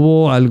 ¿O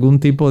hubo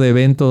algún tipo de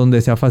evento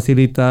donde se ha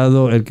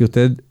facilitado el que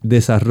usted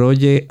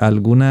desarrolle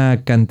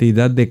alguna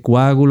cantidad de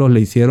coágulos?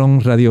 ¿Le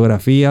hicieron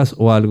radiografías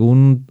o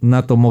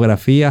alguna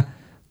tomografía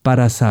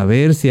para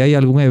saber si hay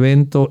algún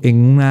evento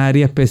en una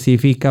área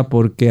específica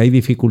porque hay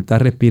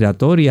dificultad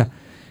respiratoria?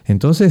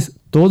 Entonces,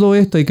 todo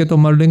esto hay que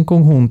tomarlo en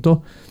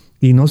conjunto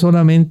y no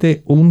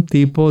solamente un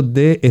tipo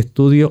de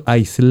estudio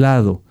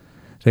aislado.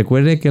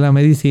 Recuerde que la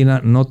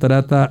medicina no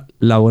trata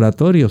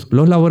laboratorios.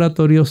 Los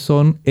laboratorios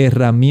son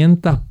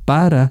herramientas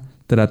para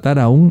tratar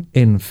a un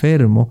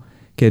enfermo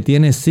que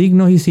tiene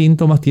signos y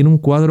síntomas, tiene un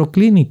cuadro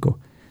clínico.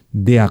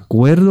 De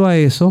acuerdo a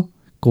eso,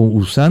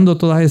 usando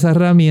todas esas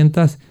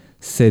herramientas,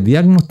 se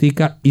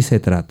diagnostica y se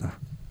trata.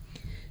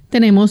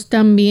 Tenemos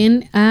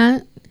también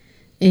a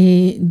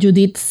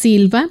Judith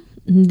Silva.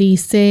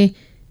 Dice,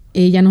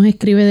 ella nos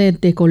escribe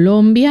desde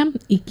Colombia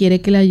y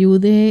quiere que le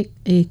ayude,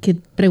 que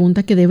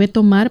pregunta qué debe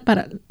tomar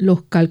para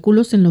los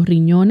cálculos en los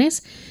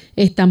riñones.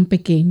 Están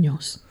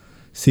pequeños.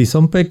 Si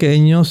son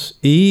pequeños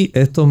y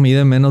estos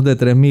miden menos de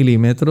 3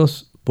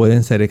 milímetros,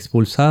 pueden ser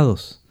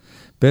expulsados.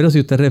 Pero si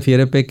usted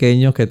refiere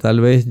pequeños que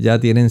tal vez ya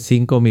tienen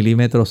 5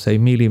 milímetros, 6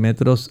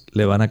 milímetros,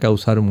 le van a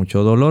causar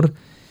mucho dolor.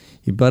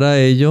 Y para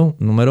ello,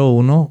 número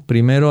 1,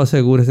 primero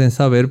asegúrese en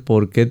saber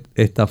por qué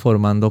está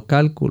formando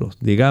cálculos.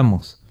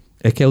 Digamos,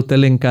 es que a usted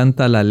le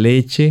encanta la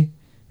leche,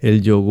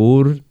 el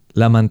yogur,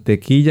 la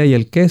mantequilla y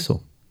el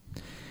queso.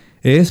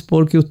 Es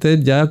porque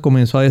usted ya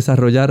comenzó a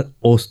desarrollar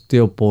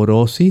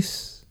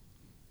osteoporosis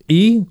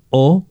y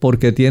o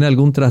porque tiene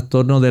algún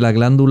trastorno de la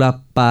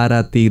glándula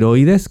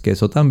paratiroides, que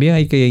eso también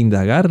hay que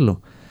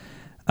indagarlo.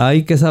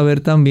 Hay que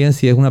saber también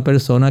si es una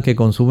persona que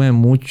consume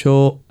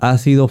mucho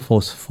ácido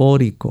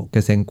fosfórico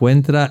que se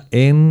encuentra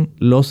en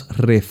los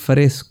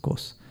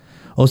refrescos.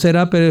 ¿O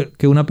será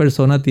que una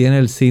persona tiene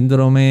el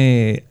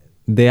síndrome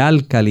de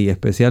Alcali,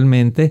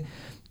 especialmente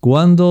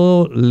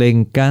cuando le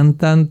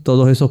encantan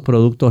todos esos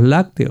productos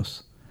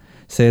lácteos?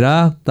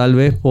 ¿Será tal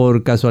vez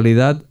por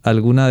casualidad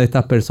alguna de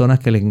estas personas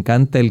que le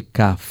encanta el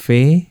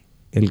café?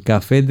 El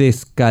café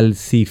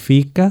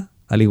descalcifica,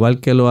 al igual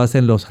que lo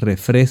hacen los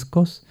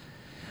refrescos.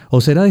 ¿O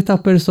será de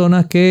estas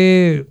personas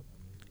que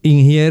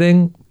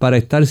ingieren para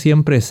estar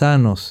siempre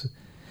sanos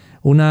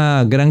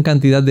una gran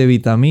cantidad de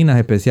vitaminas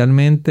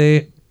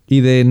especialmente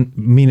y de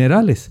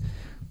minerales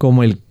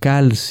como el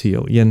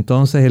calcio? Y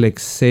entonces el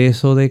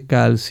exceso de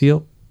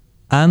calcio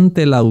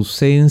ante la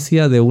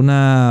ausencia de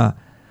una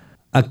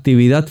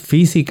actividad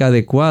física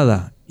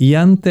adecuada y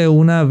ante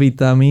una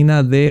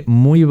vitamina D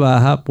muy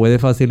baja puede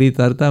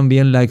facilitar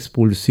también la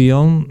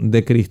expulsión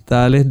de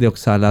cristales de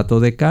oxalato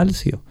de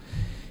calcio.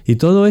 Y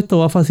todo esto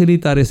va a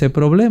facilitar ese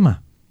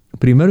problema.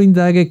 Primero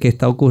indague qué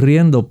está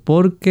ocurriendo,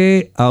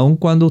 porque aun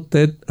cuando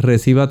usted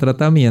reciba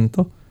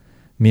tratamiento,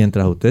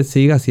 mientras usted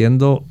siga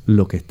haciendo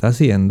lo que está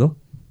haciendo,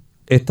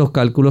 estos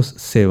cálculos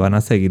se van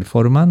a seguir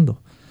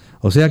formando.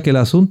 O sea que el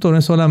asunto no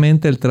es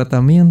solamente el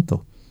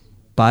tratamiento.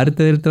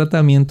 Parte del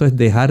tratamiento es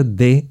dejar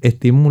de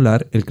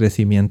estimular el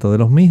crecimiento de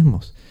los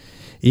mismos.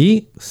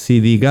 Y si,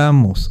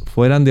 digamos,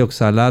 fueran de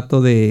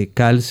oxalato de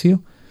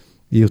calcio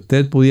y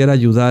usted pudiera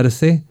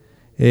ayudarse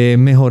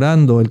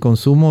mejorando el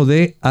consumo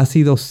de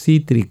ácido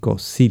cítrico,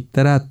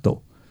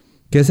 citrato,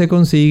 que se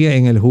consigue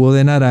en el jugo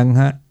de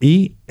naranja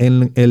y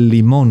en el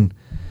limón,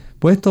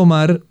 Puedes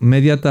tomar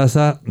media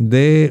taza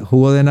de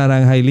jugo de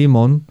naranja y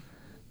limón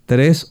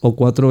 3 o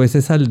 4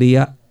 veces al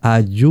día.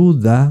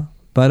 Ayuda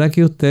para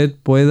que usted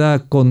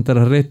pueda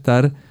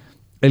contrarrestar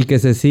el que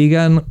se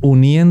sigan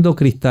uniendo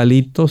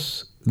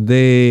cristalitos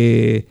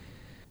de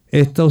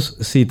estos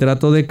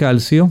citratos de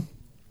calcio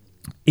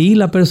y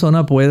la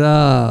persona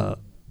pueda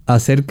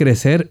hacer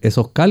crecer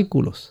esos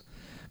cálculos.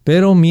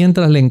 Pero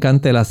mientras le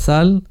encante la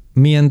sal,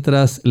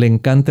 mientras le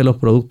encante los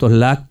productos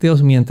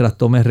lácteos, mientras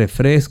tome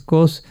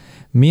refrescos,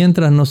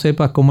 mientras no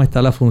sepa cómo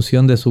está la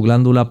función de su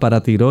glándula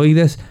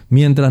paratiroides,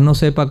 mientras no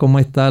sepa cómo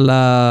está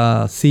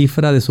la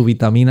cifra de su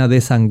vitamina D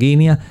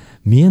sanguínea,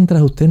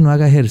 mientras usted no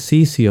haga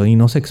ejercicio y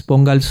no se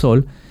exponga al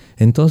sol,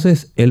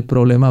 entonces el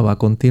problema va a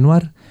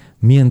continuar.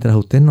 Mientras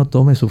usted no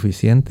tome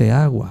suficiente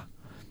agua,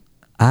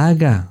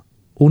 haga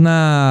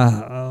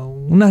una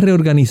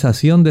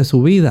reorganización de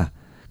su vida,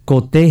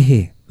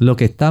 coteje lo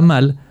que está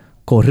mal,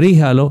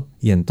 corríjalo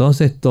y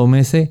entonces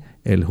tómese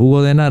el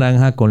jugo de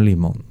naranja con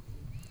limón.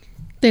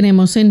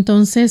 Tenemos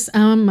entonces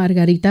a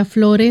Margarita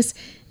Flores.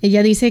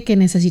 Ella dice que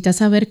necesita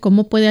saber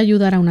cómo puede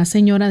ayudar a una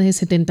señora de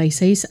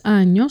 76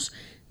 años.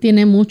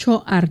 Tiene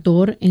mucho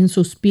ardor en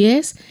sus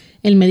pies.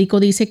 El médico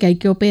dice que hay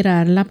que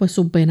operarla, pues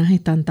sus venas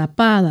están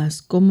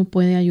tapadas. ¿Cómo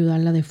puede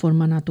ayudarla de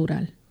forma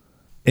natural?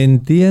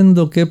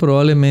 Entiendo que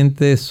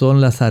probablemente son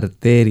las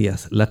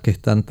arterias las que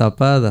están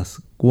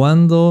tapadas.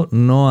 Cuando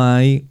no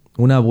hay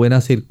una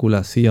buena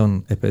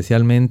circulación,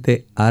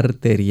 especialmente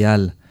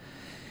arterial,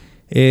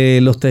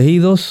 los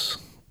tejidos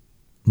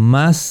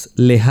más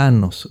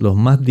lejanos, los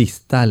más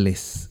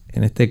distales,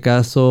 en este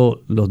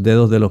caso los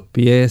dedos de los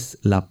pies,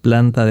 la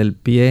planta del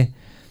pie,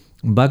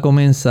 va a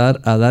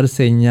comenzar a dar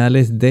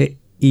señales de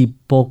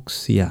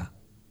hipoxia,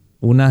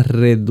 una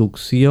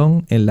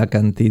reducción en la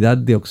cantidad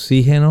de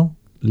oxígeno,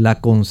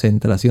 la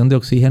concentración de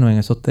oxígeno en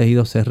esos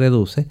tejidos se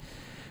reduce.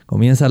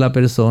 Comienza la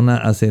persona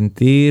a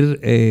sentir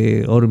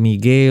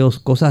hormigueos,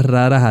 cosas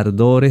raras,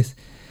 ardores,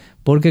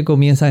 porque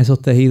comienzan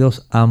esos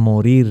tejidos a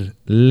morir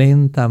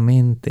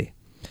lentamente.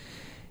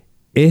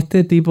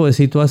 Este tipo de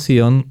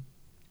situación,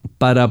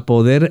 para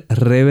poder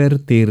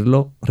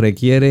revertirlo,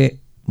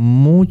 requiere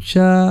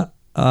mucha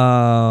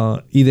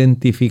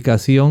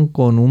identificación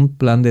con un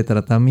plan de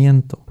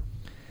tratamiento.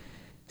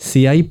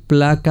 Si hay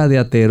placa de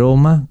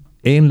ateroma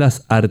en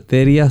las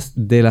arterias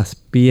de las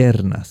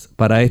piernas,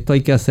 para esto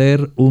hay que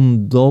hacer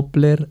un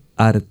Doppler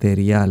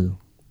arterial.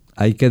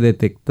 Hay que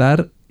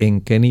detectar en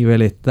qué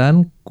nivel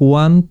están,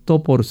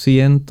 cuánto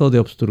 % de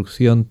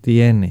obstrucción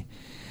tiene,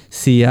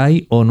 si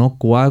hay o no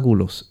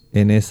coágulos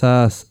en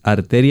esas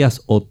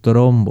arterias o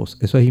trombos.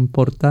 Eso es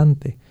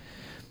importante.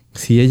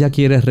 Si ella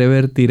quiere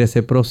revertir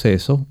ese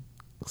proceso,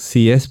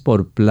 si es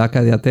por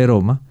placa de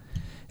ateroma,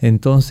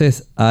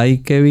 entonces hay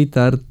que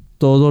evitar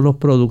todos los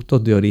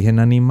productos de origen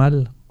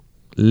animal.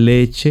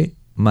 Leche,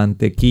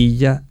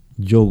 mantequilla,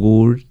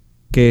 yogur,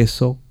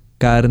 queso,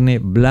 carne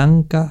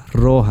blanca,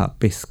 roja,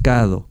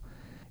 pescado.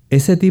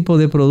 Ese tipo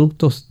de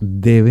productos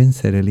deben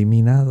ser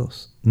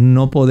eliminados.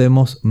 No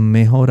podemos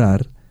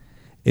mejorar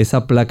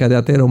esa placa de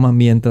ateroma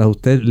mientras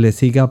usted le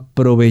siga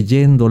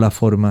proveyendo la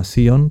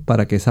formación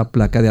para que esa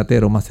placa de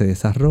ateroma se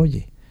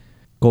desarrolle.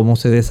 ¿Cómo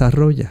se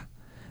desarrolla?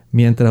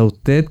 Mientras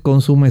usted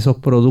consume esos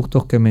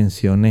productos que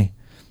mencioné,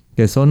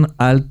 que son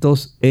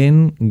altos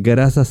en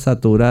grasas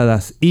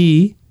saturadas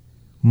y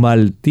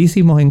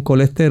altísimos en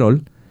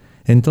colesterol,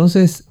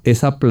 entonces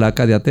esa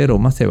placa de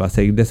ateroma se va a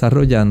seguir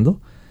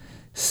desarrollando,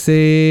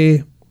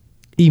 se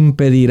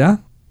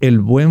impedirá el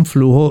buen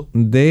flujo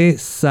de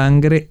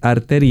sangre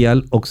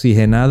arterial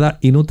oxigenada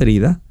y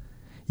nutrida,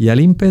 y al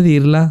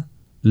impedirla,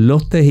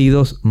 los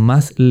tejidos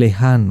más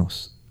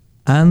lejanos,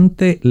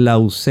 ante la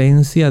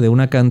ausencia de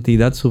una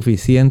cantidad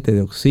suficiente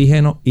de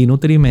oxígeno y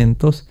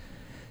nutrimentos,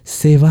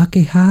 se va a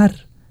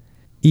quejar.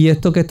 Y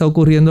esto que está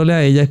ocurriéndole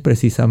a ella es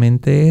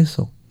precisamente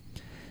eso.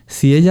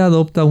 Si ella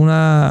adopta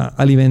una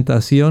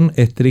alimentación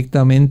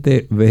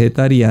estrictamente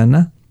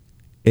vegetariana,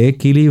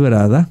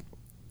 equilibrada,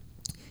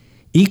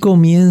 y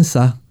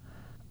comienza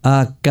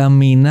a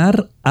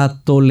caminar a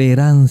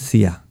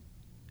tolerancia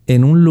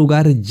en un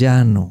lugar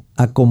llano,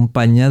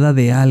 acompañada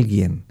de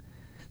alguien,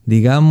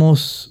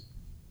 digamos,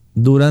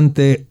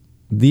 durante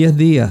 10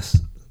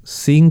 días,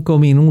 5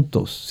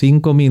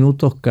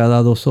 minutos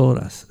cada 2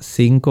 horas,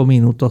 5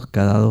 minutos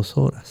cada 2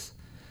 horas.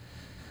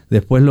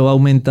 Después lo va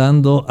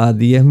aumentando a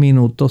 10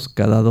 minutos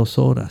cada 2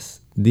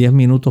 horas, 10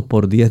 minutos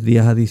por 10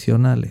 días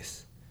adicionales.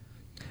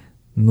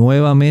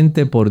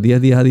 Nuevamente por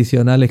 10 días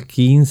adicionales,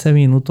 15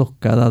 minutos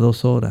cada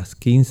 2 horas,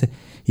 15.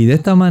 Y de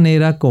esta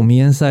manera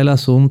comienza el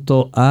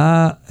asunto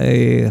a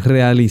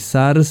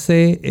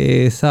realizarse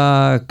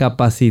esa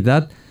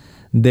capacidad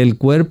del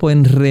cuerpo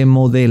en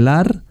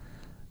remodelar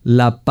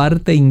la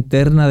parte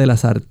interna de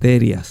las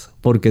arterias,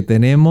 porque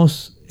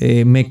tenemos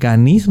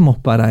mecanismos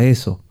para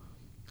eso,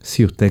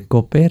 si usted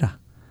coopera.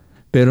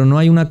 Pero no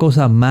hay una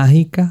cosa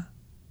mágica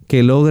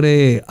que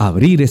logre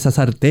abrir esas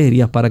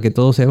arterias para que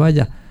todo se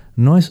vaya.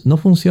 No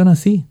funciona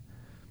así.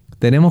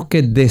 Tenemos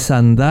que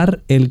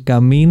desandar el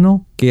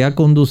camino que ha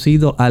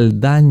conducido al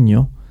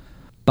daño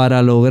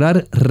para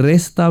lograr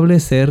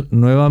restablecer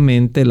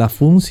nuevamente la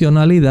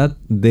funcionalidad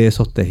de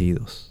esos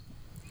tejidos.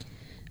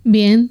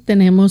 Bien,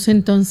 tenemos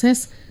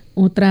entonces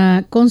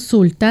otra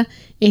consulta.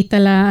 Esta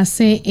la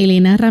hace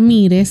Elena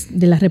Ramírez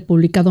de la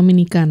República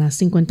Dominicana,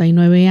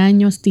 59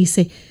 años.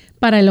 Dice,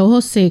 para el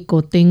ojo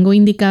seco tengo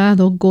indicadas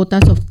 2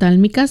 gotas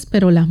oftálmicas,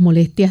 pero las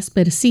molestias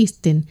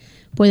persisten.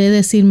 ¿Puede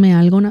decirme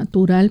algo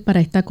natural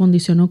para esta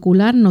condición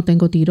ocular? No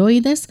tengo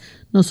tiroides,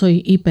 no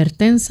soy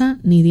hipertensa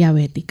ni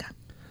diabética.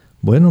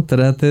 Bueno,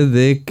 trate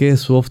de que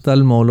su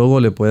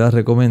oftalmólogo le pueda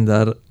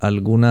recomendar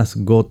algunas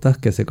gotas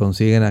que se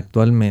consiguen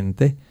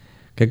actualmente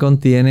que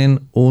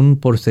contienen un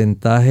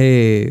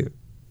porcentaje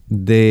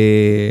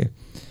de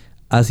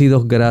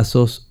ácidos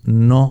grasos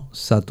no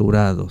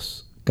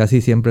saturados.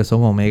 Casi siempre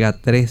son omega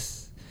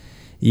 3.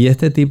 Y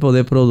este tipo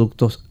de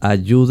productos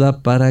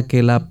ayuda para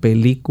que la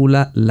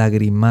película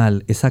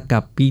lagrimal, esa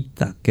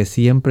capita que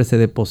siempre se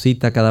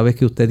deposita cada vez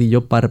que usted y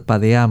yo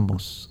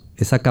parpadeamos,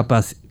 esa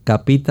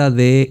capita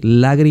de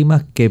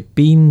lágrimas que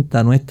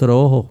pinta nuestro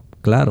ojo,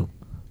 claro,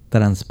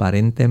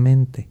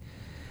 transparentemente,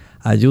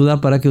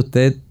 ayuda para que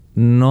usted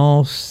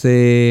no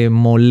se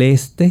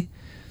moleste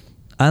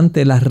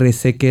ante la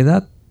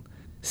resequedad.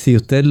 Si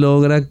usted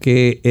logra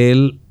que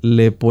él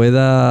le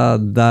pueda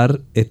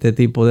dar este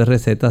tipo de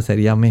receta,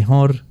 sería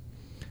mejor.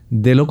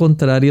 De lo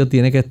contrario,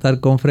 tiene que estar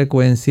con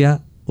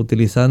frecuencia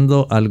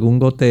utilizando algún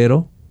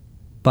gotero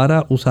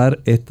para usar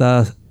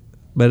estas,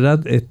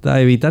 ¿verdad?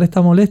 Evitar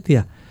esta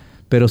molestia.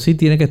 Pero sí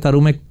tiene que estar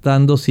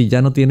humectando si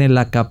ya no tiene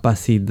la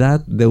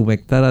capacidad de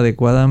humectar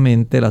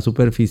adecuadamente la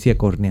superficie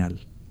corneal.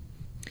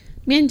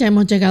 Bien, ya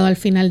hemos llegado al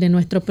final de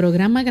nuestro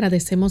programa.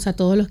 Agradecemos a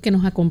todos los que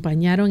nos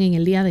acompañaron en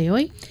el día de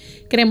hoy.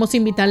 Queremos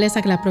invitarles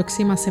a que la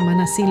próxima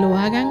semana sí lo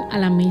hagan a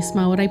la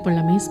misma hora y por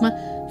la misma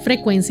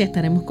frecuencia.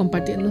 Estaremos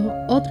compartiendo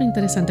otro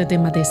interesante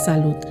tema de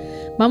salud.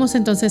 Vamos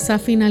entonces a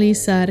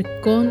finalizar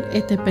con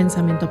este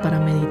pensamiento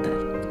para meditar.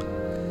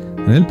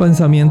 En el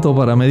pensamiento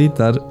para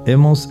meditar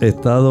hemos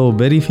estado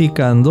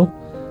verificando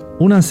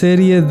una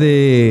serie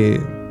de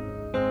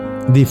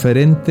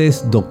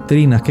diferentes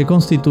doctrinas que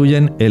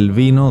constituyen el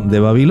vino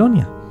de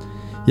Babilonia.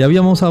 Ya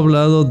habíamos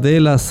hablado de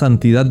la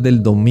santidad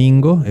del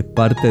domingo, es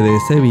parte de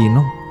ese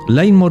vino,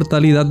 la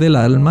inmortalidad del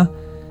alma,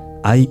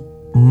 hay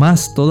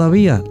más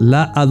todavía,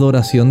 la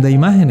adoración de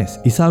imágenes,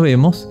 y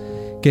sabemos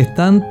que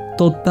están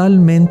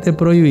totalmente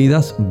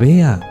prohibidas.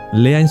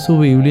 Lea en su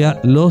Biblia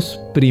los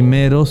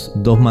primeros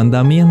 2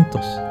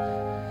 mandamientos.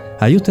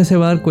 Ahí usted se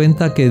va a dar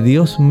cuenta que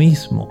Dios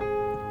mismo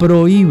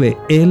prohíbe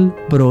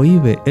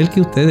el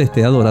que usted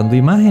esté adorando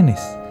imágenes.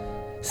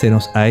 Se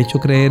nos ha hecho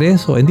creer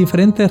eso en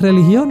diferentes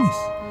religiones.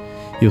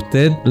 Y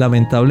usted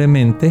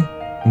lamentablemente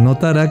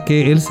notará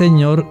que el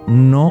Señor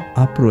no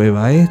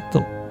aprueba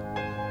esto.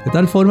 De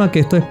tal forma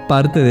que esto es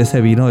parte de ese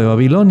vino de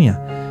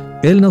Babilonia.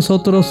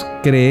 Nosotros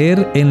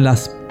creer en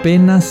las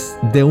penas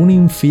de un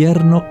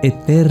infierno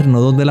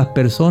eterno, donde las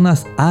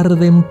personas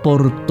arden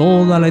por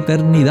toda la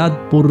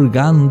eternidad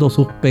purgando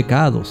sus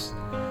pecados,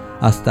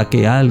 hasta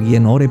que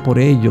alguien ore por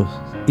ellos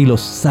y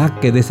los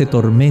saque de ese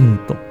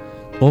tormento,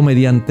 o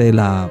mediante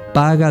la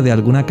paga de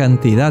alguna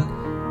cantidad,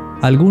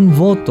 algún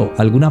voto,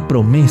 alguna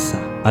promesa,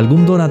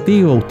 algún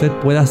donativo, usted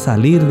pueda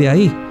salir de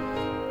ahí.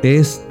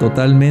 Es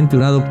totalmente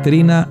una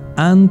doctrina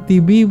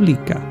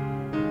antibíblica.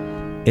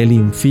 El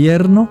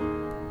infierno,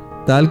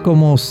 tal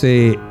como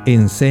se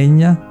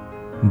enseña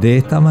de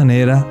esta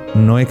manera,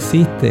 no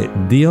existe.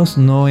 Dios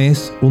no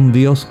es un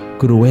Dios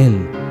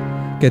cruel,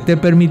 que esté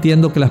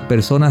permitiendo que las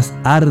personas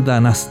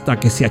ardan hasta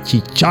que se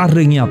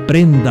achicharren y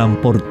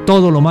aprendan por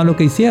todo lo malo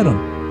que hicieron.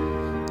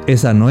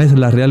 Esa no es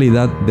la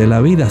realidad de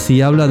la vida.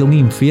 Sí habla de un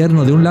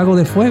infierno, de un lago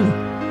de fuego,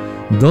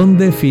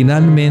 donde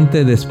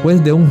finalmente,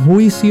 después de un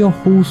juicio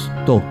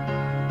justo,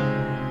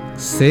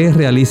 se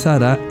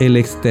realizará el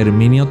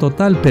exterminio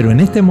total. Pero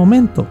en este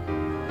momento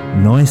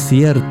no es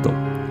cierto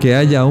que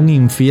haya un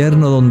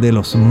infierno donde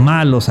los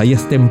malos ahí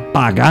estén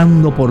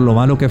pagando por lo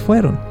malo que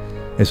fueron.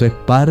 Eso es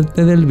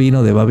parte del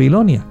vino de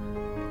Babilonia.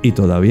 Y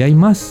todavía hay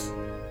más.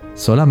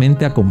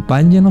 Solamente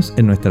acompáñenos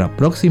en nuestra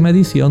próxima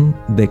edición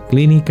de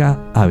Clínica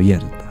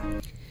Abierta.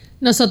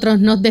 Nosotros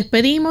nos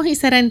despedimos y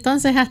será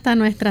entonces hasta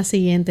nuestra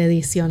siguiente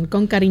edición.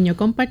 Con cariño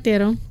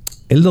compartieron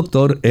el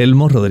doctor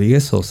Elmo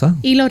Rodríguez Sosa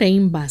y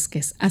Lorraine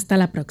Vázquez. Hasta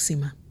la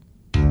próxima.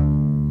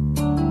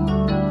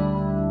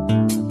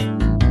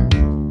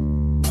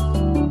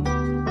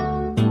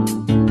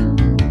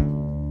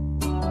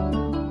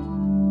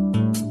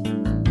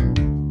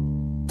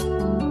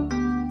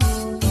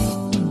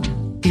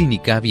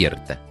 Clínica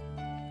Abierta.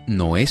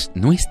 No es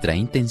nuestra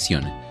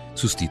intención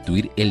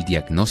sustituir el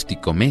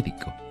diagnóstico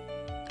médico.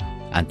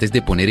 Antes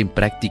de poner en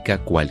práctica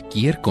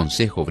cualquier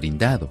consejo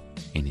brindado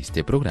en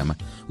este programa,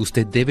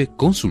 usted debe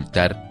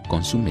consultar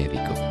con su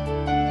médico.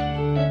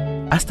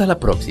 Hasta la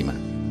próxima.